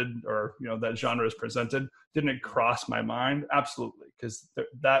presented, or that genre is presented, didn't cross my mind. Absolutely, because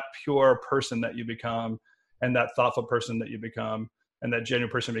that pure person that you become, and that thoughtful person that you become, and that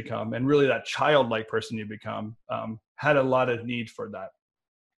genuine person you become, and really that childlike person you become, had a lot of need for that.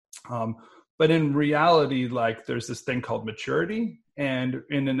 But in reality, like there's this thing called maturity, and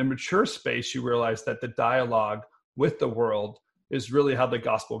in a mature space, you realize that the dialogue with the world is really how the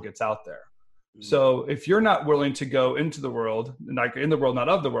gospel gets out there. So if you're not willing to go into the world, like in the world, not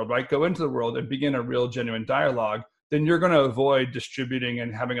of the world, right? Go into the world and begin a real genuine dialogue, then you're going to avoid distributing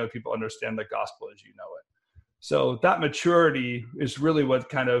and having other people understand the gospel as you know it. So that maturity is really what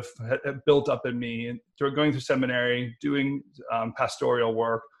kind of built up in me, and through going through seminary, doing pastoral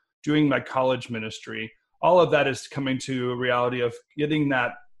work, doing my college ministry. All of that is coming to a reality of getting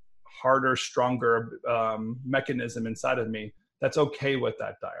that harder, stronger mechanism inside of me that's okay with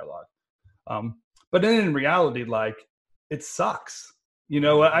that dialogue. But then in reality, like, it sucks.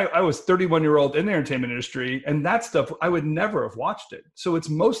 I was 31-year-old in the entertainment industry, and that stuff, I would never have watched it. So it's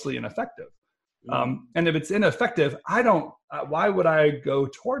mostly ineffective. And if it's ineffective, why would I go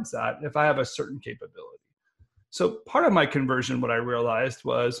towards that if I have a certain capability? So part of my conversion, what I realized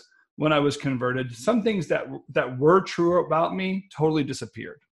was when I was converted, some things that were true about me totally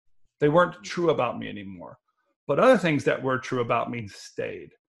disappeared. They weren't true about me anymore. But other things that were true about me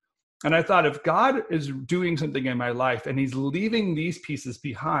stayed. And I thought, if God is doing something in my life and he's leaving these pieces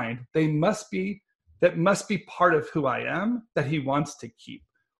behind, that must be part of who I am, that he wants to keep.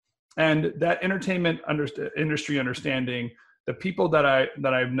 And that entertainment industry understanding, the people that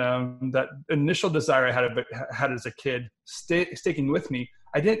I've known, that initial desire I had as a kid, sticking with me,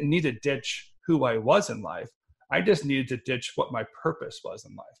 I didn't need to ditch who I was in life. I just needed to ditch what my purpose was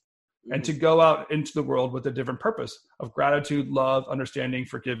in life. And to go out into the world with a different purpose of gratitude, love, understanding,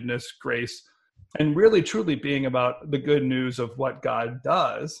 forgiveness, grace, and really truly being about the good news of what God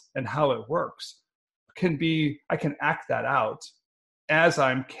does and how it works. I can act that out as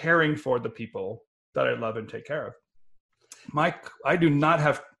I'm caring for the people that I love and take care of. I do not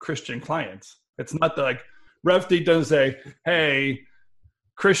have Christian clients. It's not like RevD doesn't say, hey,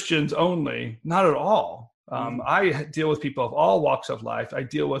 Christians only. Not at all. I deal with people of all walks of life. I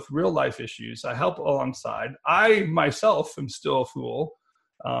deal with real life issues. I help alongside. I myself am still a fool,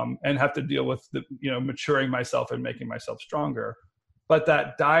 and have to deal with maturing myself and making myself stronger. But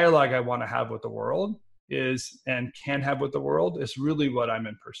that dialogue I want to have with the world can have with the world is really what I'm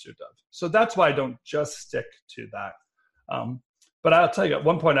in pursuit of. So that's why I don't just stick to that. But I'll tell you, at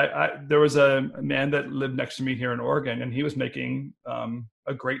one point, there was a man that lived next to me here in Oregon, and he was making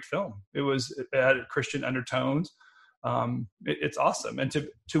a great film. It had Christian undertones. It's awesome. And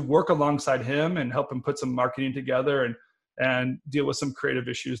to work alongside him and help him put some marketing together and deal with some creative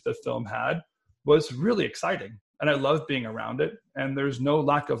issues the film had was really exciting. And I loved being around it. And there's no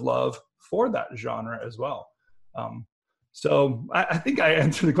lack of love for that genre as well. So I think I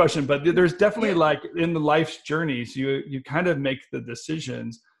answered the question, but there's definitely like in the life's journeys, you kind of make the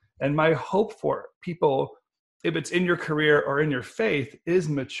decisions. And my hope for people, if it's in your career or in your faith, is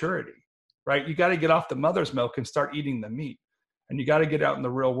maturity, right? You got to get off the mother's milk and start eating the meat. And you got to get out in the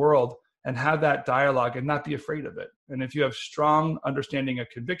real world and have that dialogue and not be afraid of it. And if you have strong understanding of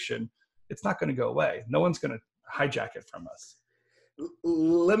conviction, it's not going to go away. No one's going to hijack it from us.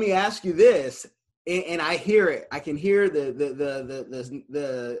 Let me ask you this. And I hear it. I can hear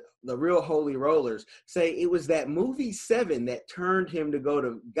the real holy rollers say it was that movie 7 that turned him to go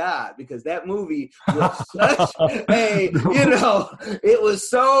to God, because that movie was such it was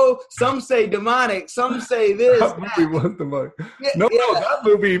so, some say demonic, some say this. That movie was demonic. No, that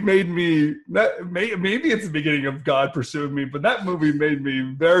movie made me, maybe it's the beginning of God pursuing me, but that movie made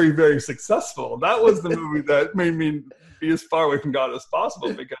me very, very successful. That was the movie that made me be as far away from God as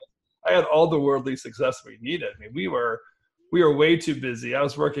possible, because I had all the worldly success we needed. I mean, we were way too busy. I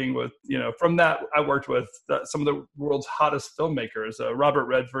was working with, from that, I worked with some of the world's hottest filmmakers, Robert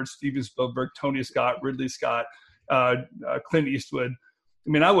Redford, Steven Spielberg, Tony Scott, Ridley Scott, Clint Eastwood. I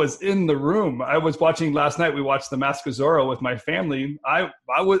mean, I was in the room. I was watching last night. We watched The Mask of Zorro with my family. I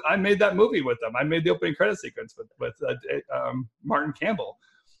made that movie with them. I made the opening credit sequence with Martin Campbell.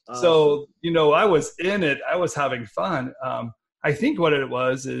 So, I was in it. I was having fun. I think what it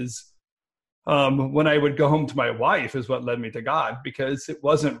was is, when I would go home to my wife is what led me to God, because it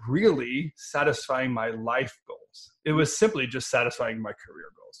wasn't really satisfying my life goals. It was simply just satisfying my career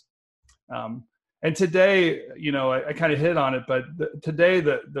goals. And today, I kind of hit on it, but today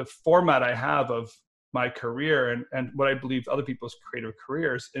the format I have of my career and what I believe other people's creative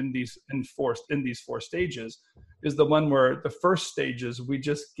careers in these four stages is the one where the first stage is we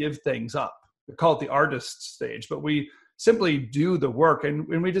just give things up. We call it the artist stage, but we simply do the work and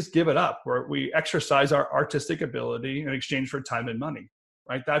we just give it up, where we exercise our artistic ability in exchange for time and money,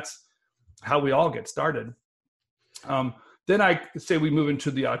 right? That's how we all get started. Then I say we move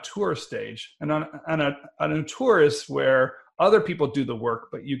into the auteur stage. And on an auteur is where other people do the work,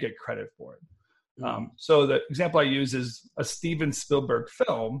 but you get credit for it. So the example I use is a Steven Spielberg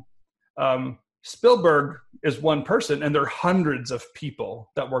film. Spielberg is one person, and there are hundreds of people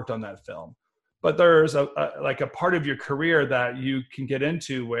that worked on that film. But there's a part of your career that you can get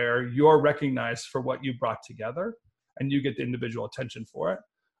into where you're recognized for what you brought together and you get the individual attention for it.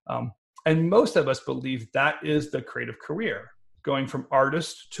 And most of us believe that is the creative career, going from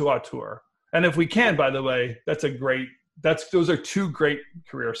artist to auteur. And if we can, by the way, those are two great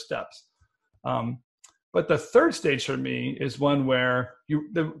career steps. But the third stage for me is one where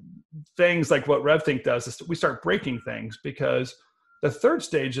the things like what RevThink does is we start breaking things, because the third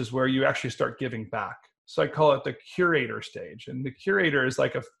stage is where you actually start giving back. So I call it the curator stage. And the curator is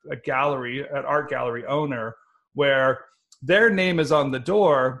like a gallery, an art gallery owner, where their name is on the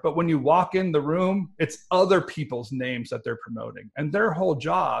door, but when you walk in the room, it's other people's names that they're promoting. And their whole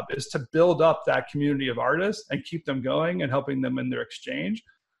job is to build up that community of artists and keep them going and helping them in their exchange.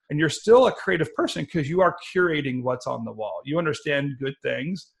 And you're still a creative person because you are curating what's on the wall. You understand good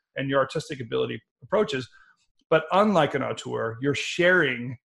things and your artistic ability approaches. But unlike an auteur, you're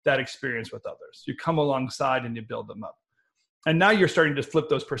sharing that experience with others. You come alongside and you build them up. And now you're starting to flip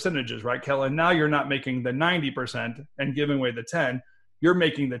those percentages, right, Kellen? Now you're not making the 90% and giving away the 10. You're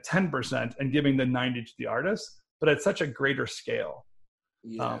making the 10% and giving the 90 to the artist, but at such a greater scale.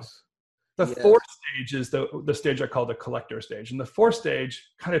 Yes. The fourth stage is the stage I call the collector stage. And the fourth stage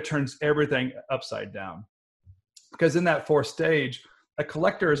kind of turns everything upside down. Because in that fourth stage, a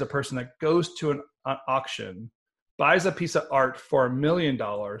collector is a person that goes to an auction, buys a piece of art for $1 million,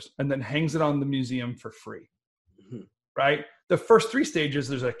 and then hangs it on the museum for free, right? The first three stages,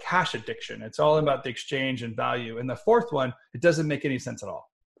 there's a cash addiction. It's all about the exchange and value. And the fourth one, it doesn't make any sense at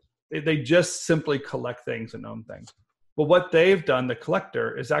all. They just simply collect things and own things. But what they've done, the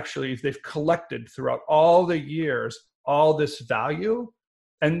collector, is actually they've collected throughout all the years, all this value.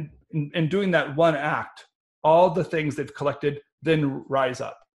 And in doing that one act, all the things they've collected then rise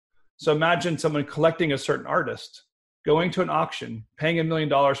up. So imagine someone collecting a certain artist, going to an auction, paying $1 million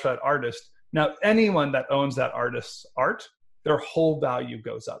for that artist. Now, anyone that owns that artist's art, their whole value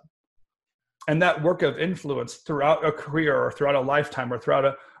goes up. And that work of influence throughout a career or throughout a lifetime or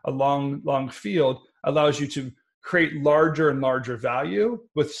throughout a long, long field allows you to create larger and larger value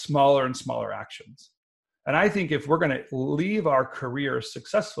with smaller and smaller actions. And I think if we're going to leave our careers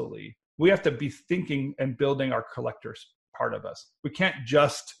successfully, we have to be thinking and building our collectors part of us. We can't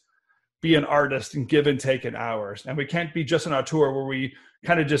just be an artist and give and take in hours. And we can't be just an auteur where we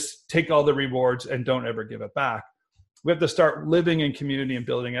kind of just take all the rewards and don't ever give it back. We have to start living in community and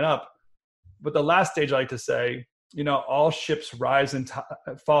building it up. But the last stage, I like to say, all ships rise and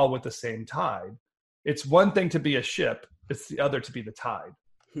fall with the same tide. It's one thing to be a ship. It's the other to be the tide.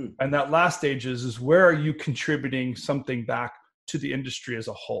 And that last stage is where are you contributing something back to the industry as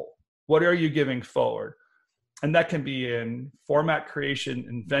a whole? What are you giving forward? And that can be in format creation,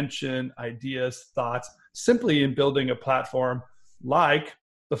 invention, ideas, thoughts, simply in building a platform like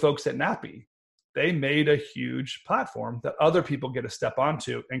the folks at Nappy. They made a huge platform that other people get to step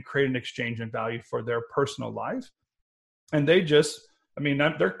onto and create an exchange in value for their personal life. And they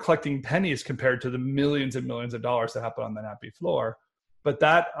they're collecting pennies compared to the millions and millions of dollars that happen on the Nappy floor. But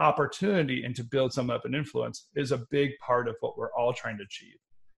that opportunity and to build some up an influence is a big part of what we're all trying to achieve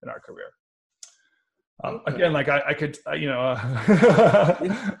in our career. Again, like I could,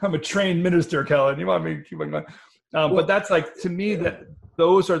 I'm a trained minister, Kellen. You want me to keep on going? But that's like, to me, that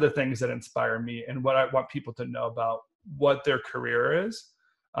those are the things that inspire me and what I want people to know about what their career is.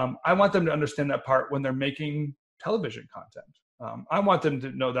 I want them to understand that part when they're making television content. I want them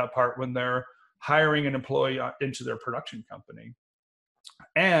to know that part when they're hiring an employee into their production company.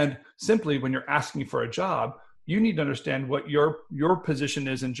 And simply when you're asking for a job, you need to understand what your position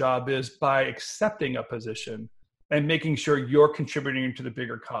is and job is by accepting a position and making sure you're contributing to the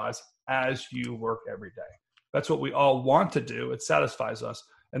bigger cause as you work every day. That's what we all want to do. It satisfies us.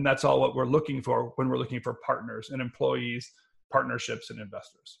 And that's all what we're looking for when we're looking for partners and employees, partnerships, and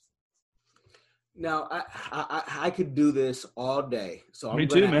investors. Now, I could do this all day. So Me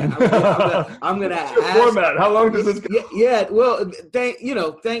too, man. I'm gonna ask. Format. How long does this go? Yeah. Well,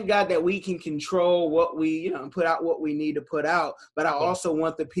 thank God that we can control what we, put out what we need to put out. But I also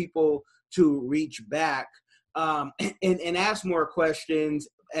want the people to reach back and ask more questions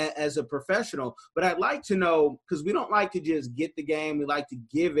as a professional. But I'd like to know, because we don't like to just get the game, we like to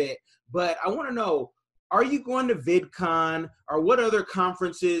give it. But I want to know, are you going to VidCon, or what other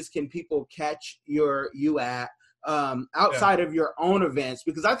conferences can people catch you at outside of your own events?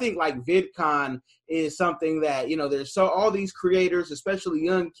 Because I think like VidCon is something that, there's all these creators, especially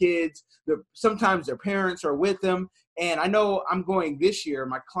young kids, sometimes their parents are with them. And I know I'm going this year.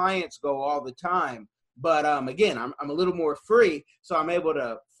 My clients go all the time. But again, I'm a little more free, so I'm able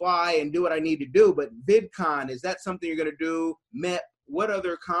to fly and do what I need to do. But VidCon, is that something you're going to do? MEP, what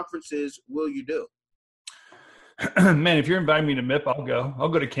other conferences will you do? Man, if you're inviting me to MIP, I'll go. I'll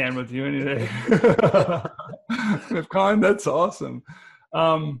go to Cannes with you any day. MIPCon, that's awesome.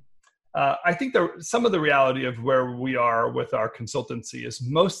 I think some of the reality of where we are with our consultancy is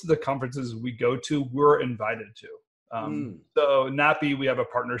most of the conferences we go to, we're invited to. So Nappy, we have a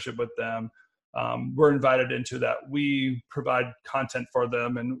partnership with them. We're invited into that. We provide content for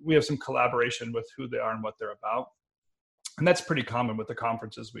them, and we have some collaboration with who they are and what they're about. And that's pretty common with the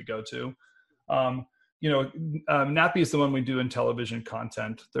conferences we go to. Nappy is the one we do in television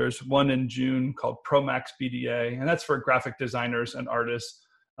content. There's one in June called ProMax BDA, and that's for graphic designers and artists,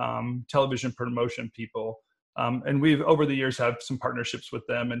 television promotion people. And we've, over the years, had some partnerships with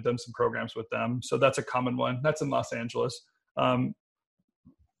them and done some programs with them. So that's a common one. That's in Los Angeles.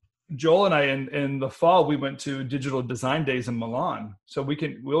 Joel and I, in the fall, we went to Digital Design Days in Milan. So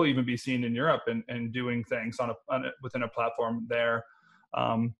we'll even be seen in Europe and doing things within a platform there.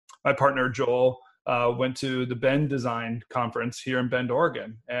 My partner, Joel, went to the Bend Design Conference here in Bend,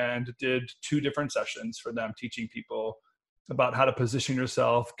 Oregon, and did 2 different sessions for them, teaching people about how to position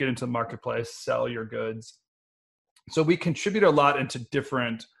yourself, get into the marketplace, sell your goods. So we contribute a lot into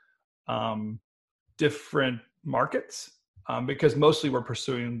different markets because mostly we're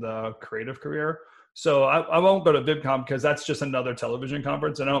pursuing the creative career. So I won't go to VidCon because that's just another television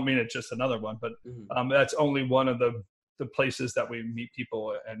conference. And I don't mean it's just another one, but that's only one of the places that we meet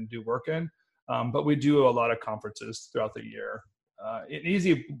people and do work in. But we do a lot of conferences throughout the year. An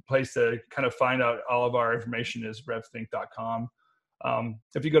easy place to kind of find out all of our information is revthink.com.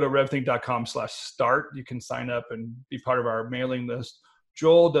 If you go to revthink.com/start, you can sign up and be part of our mailing list.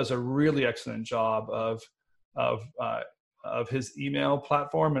 Joel does a really excellent job of his email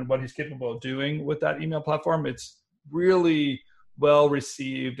platform and what he's capable of doing with that email platform. It's really well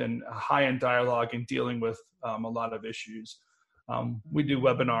received and high in dialogue and dealing with a lot of issues. We do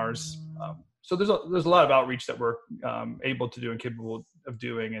webinars. So there's a lot of outreach that we're able to do and capable of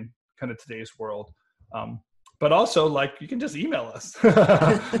doing in kind of today's world. But also, like, you can just email us.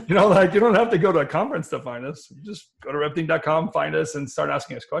 You know, like, you don't have to go to a conference to find us. Just go to revthink.com, find us, and start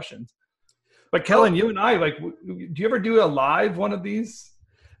asking us questions. But Kellen, you and I, like, do you ever do a live one of these?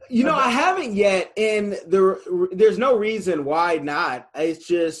 You know, I haven't yet, and there's no reason why not. It's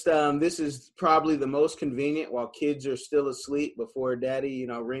just this is probably the most convenient while kids are still asleep before daddy, you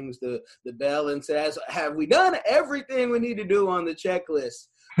know, rings the bell and says, have we done everything we need to do on the checklist?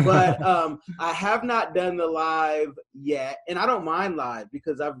 But I have not done the live yet, and I don't mind live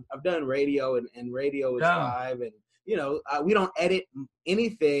because I've done radio, and radio is live, and, you know, we don't edit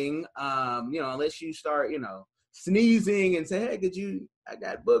anything, you know, unless you start, you know, sneezing and say, hey, I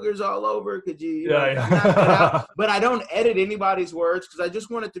got boogers all over. Could you knock that out? But I don't edit anybody's words because I just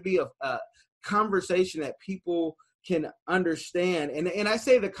want it to be a conversation that people can understand. And I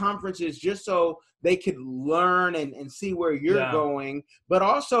say the conference is just so they could learn and see where you're going. But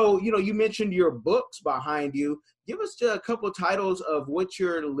also, you know, you mentioned your books behind you. Give us a couple of titles of what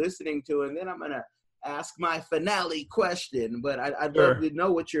you're listening to, and then I'm going to ask my finale question. But I'd love to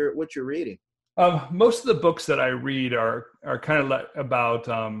know what you're reading. Most of the books that I read are kind of about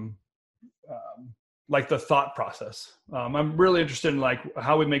like the thought process. I'm really interested in like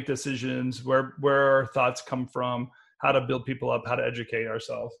how we make decisions, where our thoughts come from, how to build people up, how to educate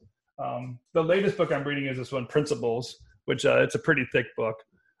ourselves. The latest book I'm reading is this one, Principles, which it's a pretty thick book,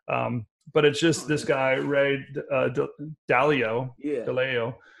 but it's just this guy Ray Dalio.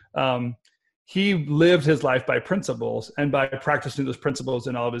 He lived his life by principles, and by practicing those principles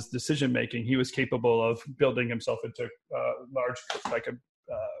in all of his decision making, he was capable of building himself into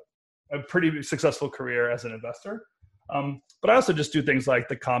a pretty successful career as an investor. But I also just do things like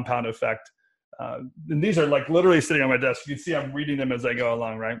the compound effect. And these are like literally sitting on my desk. You can see I'm reading them as I go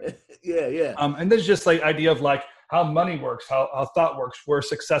along, right? Yeah. And there's just like idea of like how money works, how thought works, where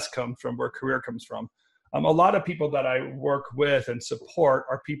success comes from, where career comes from. A lot of people that I work with and support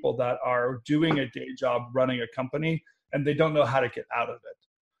are people that are doing a day job running a company, and they don't know how to get out of it.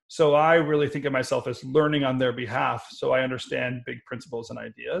 So I really think of myself as learning on their behalf, so I understand big principles and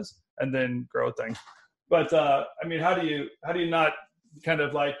ideas, and then grow things. But I mean, how do you not kind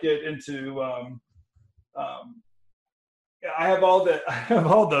of like get into? I have all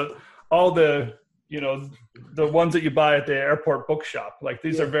the you know, the ones that you buy at the airport bookshop. Like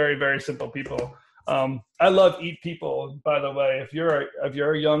these are very, very simple people. I love Eat People, by the way. If you're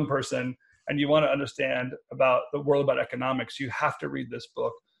a young person and you want to understand about the world, about economics, you have to read this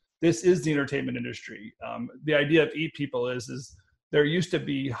book. This is the entertainment industry. The idea of Eat People is there used to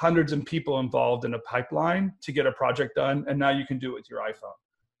be hundreds of people involved in a pipeline to get a project done, and now you can do it with your iPhone.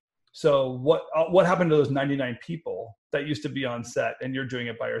 So what happened to those 99 people that used to be on set and you're doing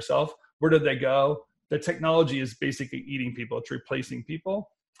it by yourself? Where did they go? The technology is basically eating people. It's replacing people.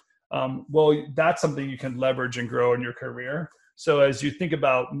 Well, that's something you can leverage and grow in your career. So as you think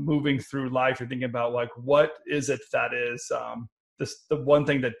about moving through life, you're thinking about like, what is it that is the one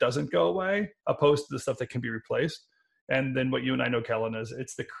thing that doesn't go away, opposed to the stuff that can be replaced. And then what you and I know, Kellen, is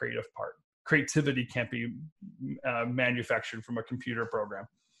it's the creative part. Creativity can't be manufactured from a computer program,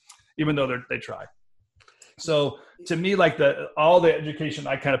 even though they try. So to me, like all the education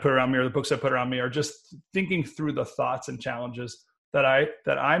I kind of put around me, or the books I put around me, are just thinking through the thoughts and challenges that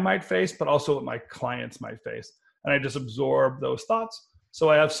I might face, but also what my clients might face. And I just absorb those thoughts. So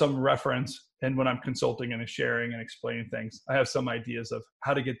I have some reference, and when I'm consulting and sharing and explaining things, I have some ideas of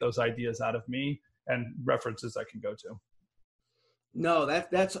how to get those ideas out of me and references I can go to. No,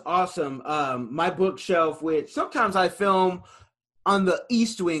 that's awesome. My bookshelf, which sometimes I film on the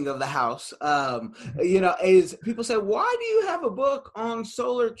east wing of the house, you know, is people say, why do you have a book on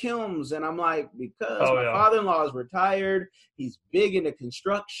solar kilns? And I'm like, because my father-in-law is retired. He's big into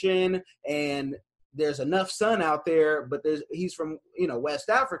construction, and there's enough sun out there, but he's from, you know, West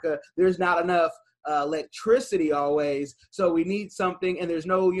Africa. There's not enough electricity always. So we need something, and there's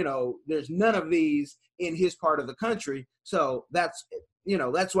none of these in his part of the country. So that's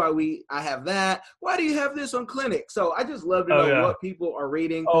why I have that. Why do you have this on Clinic? So I just love to know what people are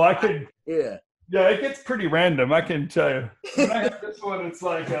reading. Yeah, it gets pretty random, I can tell you. When I have this one, it's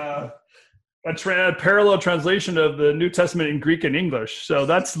like a parallel translation of the New Testament in Greek and English. So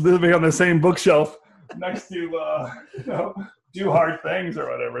that's living on the same bookshelf next to, Do Hard Things or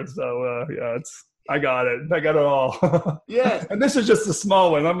whatever. So I got it all. Yeah. And this is just a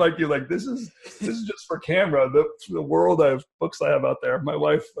small one. I'm like you, like this is just for camera. The world of books I have out there. My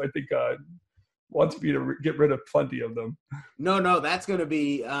wife, I think, wants me to get rid of plenty of them. No, that's going to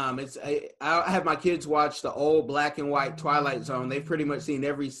be, I have my kids watch the old black and white Twilight Zone. They've pretty much seen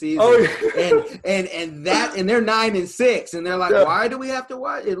every season. Oh, yeah. and they're 9 and 6. And they're like, why do we have to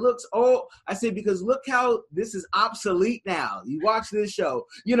watch? It looks old. I said, because look how this is obsolete now. You watch this show,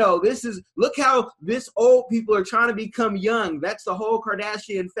 look how this old people are trying to become young. That's the whole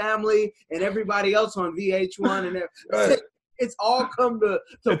Kardashian family and everybody else on VH1 and right. It's all come to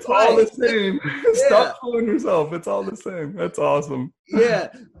it's play. All the same. Yeah. Stop fooling yourself. It's all the same. That's awesome. Yeah.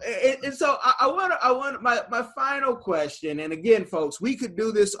 And so I want my final question. And again, folks, we could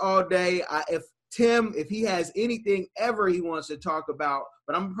do this all day. If Tim he has anything ever he wants to talk about,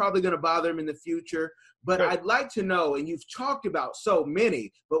 but I'm probably going to bother him in the future. But sure. I'd like to know, and you've talked about so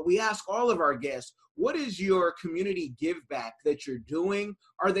many, but we ask all of our guests, what is your community give back that you're doing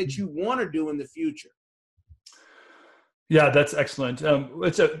or that you want to do in the future? Yeah, that's excellent.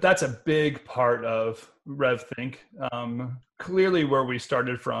 That's a big part of RevThink. Clearly, where we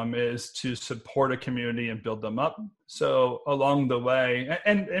started from is to support a community and build them up. So along the way,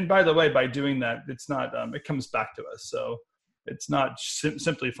 and by the way, by doing that, it's not it comes back to us. So it's not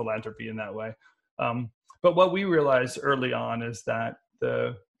simply philanthropy in that way. But what we realized early on is that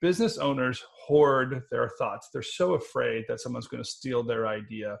the business owners hoard their thoughts. They're so afraid that someone's going to steal their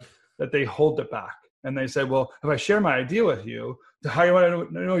idea that they hold it back. And they say, well, if I share my idea with you, how do you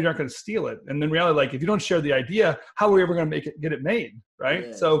want to know you're not going to steal it? And then reality, like, if you don't share the idea, how are we ever going to get it made, right?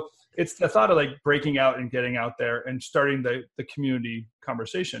 Yeah. So it's the thought of like breaking out and getting out there and starting the community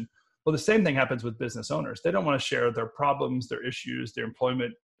conversation. Well, the same thing happens with business owners. They don't want to share their problems, their issues, their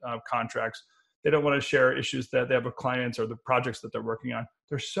employment contracts. They don't want to share issues that they have with clients or the projects that they're working on.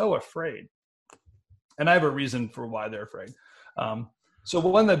 They're so afraid. And I have a reason for why they're afraid. So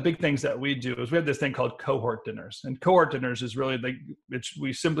one of the big things that we do is we have this thing called cohort dinners. And cohort dinners is really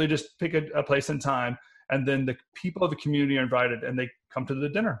we simply just pick a place and time, and then the people of the community are invited and they come to the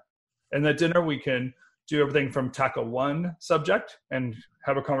dinner. And that dinner, we can do everything from tackle one subject and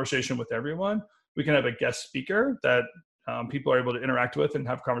have a conversation with everyone. We can have a guest speaker that people are able to interact with and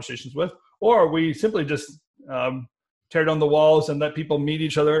have conversations with, or we simply just tear down the walls and let people meet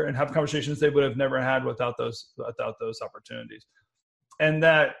each other and have conversations they would have never had without those opportunities. And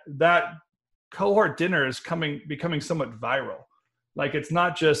that cohort dinner is becoming somewhat viral. Like it's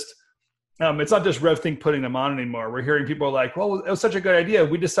not just RevThink putting them on anymore. We're hearing people like, well, it was such a good idea.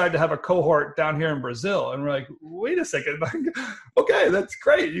 We decided to have a cohort down here in Brazil. And we're like, wait a second. Okay, that's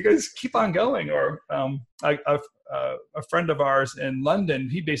great. You guys keep on going. Or a friend of ours in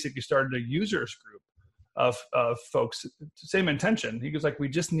London, he basically started a users group of folks, same intention. He was like, we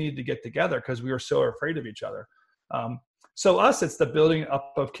just need to get together because we were so afraid of each other. So us, it's the building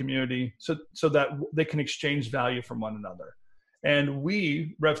up of community so that they can exchange value from one another. And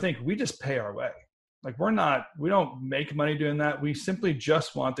we, RevThink, we just pay our way. Like we don't make money doing that. We simply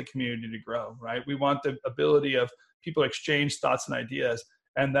just want the community to grow, right? We want the ability of people to exchange thoughts and ideas.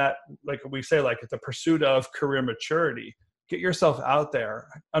 And that, like we say, like it's a pursuit of career maturity. Get yourself out there,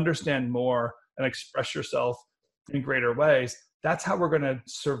 understand more, and express yourself in greater ways. That's how we're going to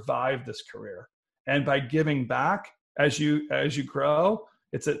survive this career. And by giving back, as you grow,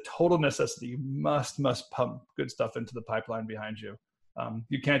 it's a total necessity. You must pump good stuff into the pipeline behind you.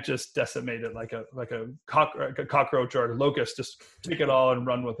 You can't just decimate it like a cockroach or a locust. Just take it all and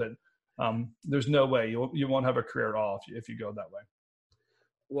run with it. There's no way you won't have a career at all if you go that way.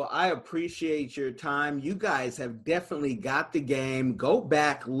 Well, I appreciate your time. You guys have definitely got the game. Go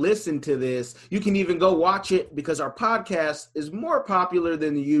back, listen to this. You can even go watch it because our podcast is more popular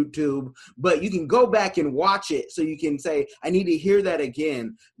than the YouTube, but you can go back and watch it so you can say, I need to hear that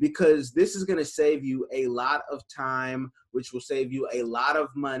again, because this is going to save you a lot of time, which will save you a lot of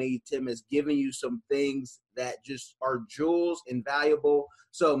money. Tim has given you some things that just are jewels and valuable.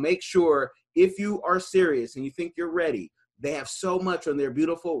 So make sure if you are serious and you think you're ready, they have so much on their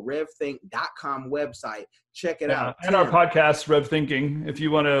beautiful RevThink.com website. Check it out. And our podcast, RevThinking. If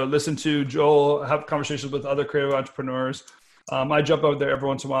you want to listen to Joel, have conversations with other creative entrepreneurs. I jump out there every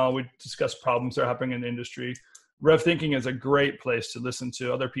once in a while. We discuss problems that are happening in the industry. RevThinking is a great place to listen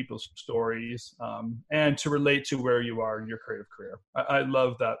to other people's stories and to relate to where you are in your creative career. I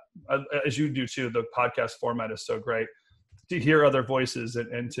love that. As you do too, the podcast format is so great. To hear other voices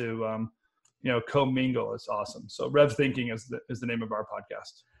and to commingle is awesome. So RevThinking is the name of our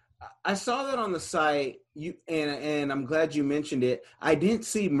podcast. I saw that on the site, and I'm glad you mentioned it. I didn't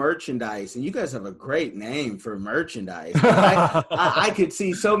see merchandise, and you guys have a great name for merchandise. I could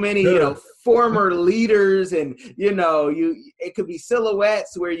see so many, former leaders, and it could be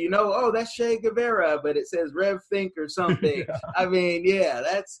silhouettes where oh, that's Che Guevara, but it says RevThink or something. Yeah. I mean,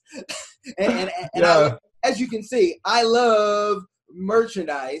 yeah, And as you can see, I love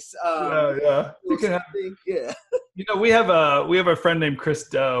merchandise. You can have, You know, we have a friend named Chris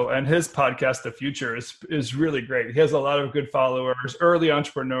Do, and his podcast, The Future, is really great. He has a lot of good followers, early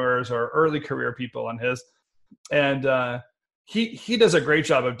entrepreneurs or early career people on his, and he does a great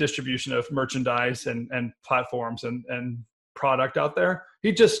job of distribution of merchandise and platforms and product out there.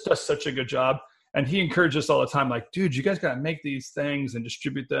 He just does such a good job, and he encourages us all the time, like, dude, you guys got to make these things and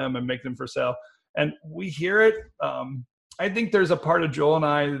distribute them and make them for sale. And we hear it. I think there's a part of Joel and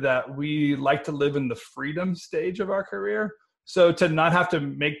I that we like to live in the freedom stage of our career. So to not have to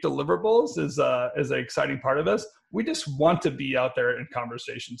make deliverables is an exciting part of us. We just want to be out there in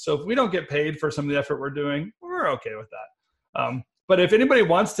conversation. So if we don't get paid for some of the effort we're doing, we're okay with that. But if anybody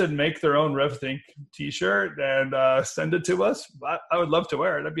wants to make their own RevThink t-shirt and send it to us, I would love to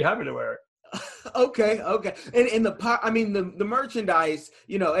wear it. I'd be happy to wear it. Okay. And the merchandise,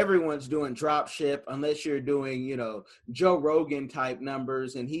 you know, everyone's doing drop ship unless you're doing, you know, Joe Rogan type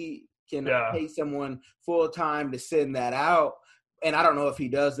numbers, and he can pay someone full time to send that out. And I don't know if he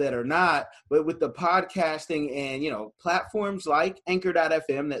does that or not, but with the podcasting and, you know, platforms like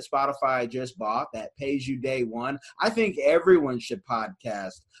Anchor.fm that Spotify just bought that pays you day one, I think everyone should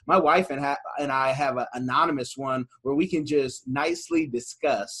podcast. My wife and I have an anonymous one where we can just nicely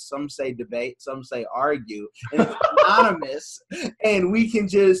discuss. Some say debate, some say argue, and it's anonymous, and we can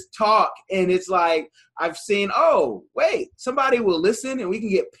just talk. And it's like, I've seen, oh, wait, somebody will listen and we can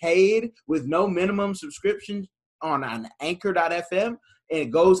get paid with no minimum subscription on Anchor.fm, and it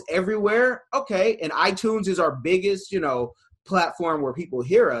goes everywhere. Okay. And iTunes is our biggest, you know, platform where people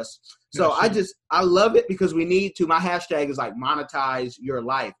hear us. So I love it because we need to. My hashtag is like monetize your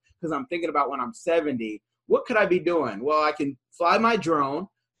life, because I'm thinking about when I'm 70, what could I be doing? Well, I can fly my drone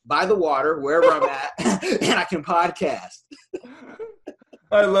by the water wherever I'm at, and I can podcast.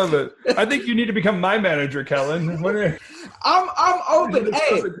 I love it. I think you need to become my manager, Kellen. I'm open.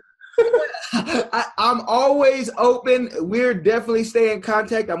 Hey, I'm always open. We're definitely staying in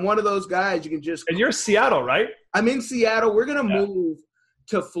contact. I'm one of those guys you can just. And you're Seattle, right? I'm in Seattle. We're gonna move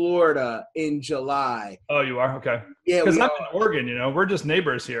to Florida in July. Oh, you are? Okay. Yeah, because I'm in Oregon. You know, we're just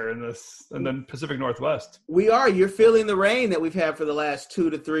neighbors here in the Pacific Northwest. We are. You're feeling the rain that we've had for the last 2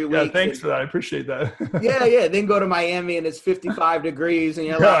 to 3 weeks. Yeah, thanks for that. I appreciate that. yeah. Then go to Miami and it's 55 degrees, and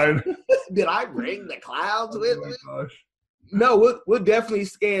you're like, did I bring the clouds with me? Gosh. No, we'll definitely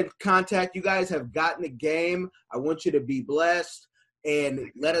stay in contact. You guys have gotten the game. I want you to be blessed, and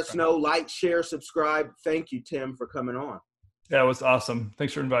let us know. Like, share, subscribe. Thank you, Tim, for coming on. Yeah, it was awesome.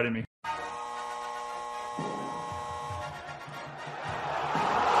 Thanks for inviting me.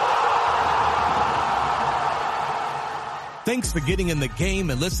 Thanks for getting in the game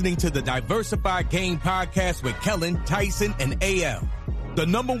and listening to the Diversified Game Podcast with Kellen, Tyson, and AL. The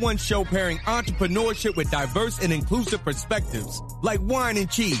 #1 show pairing entrepreneurship with diverse and inclusive perspectives like wine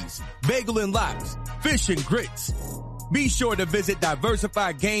and cheese, bagel and lox, fish and grits. Be sure to visit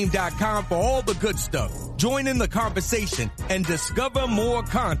diversifiedgame.com for all the good stuff. Join in the conversation and discover more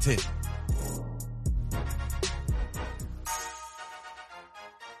content.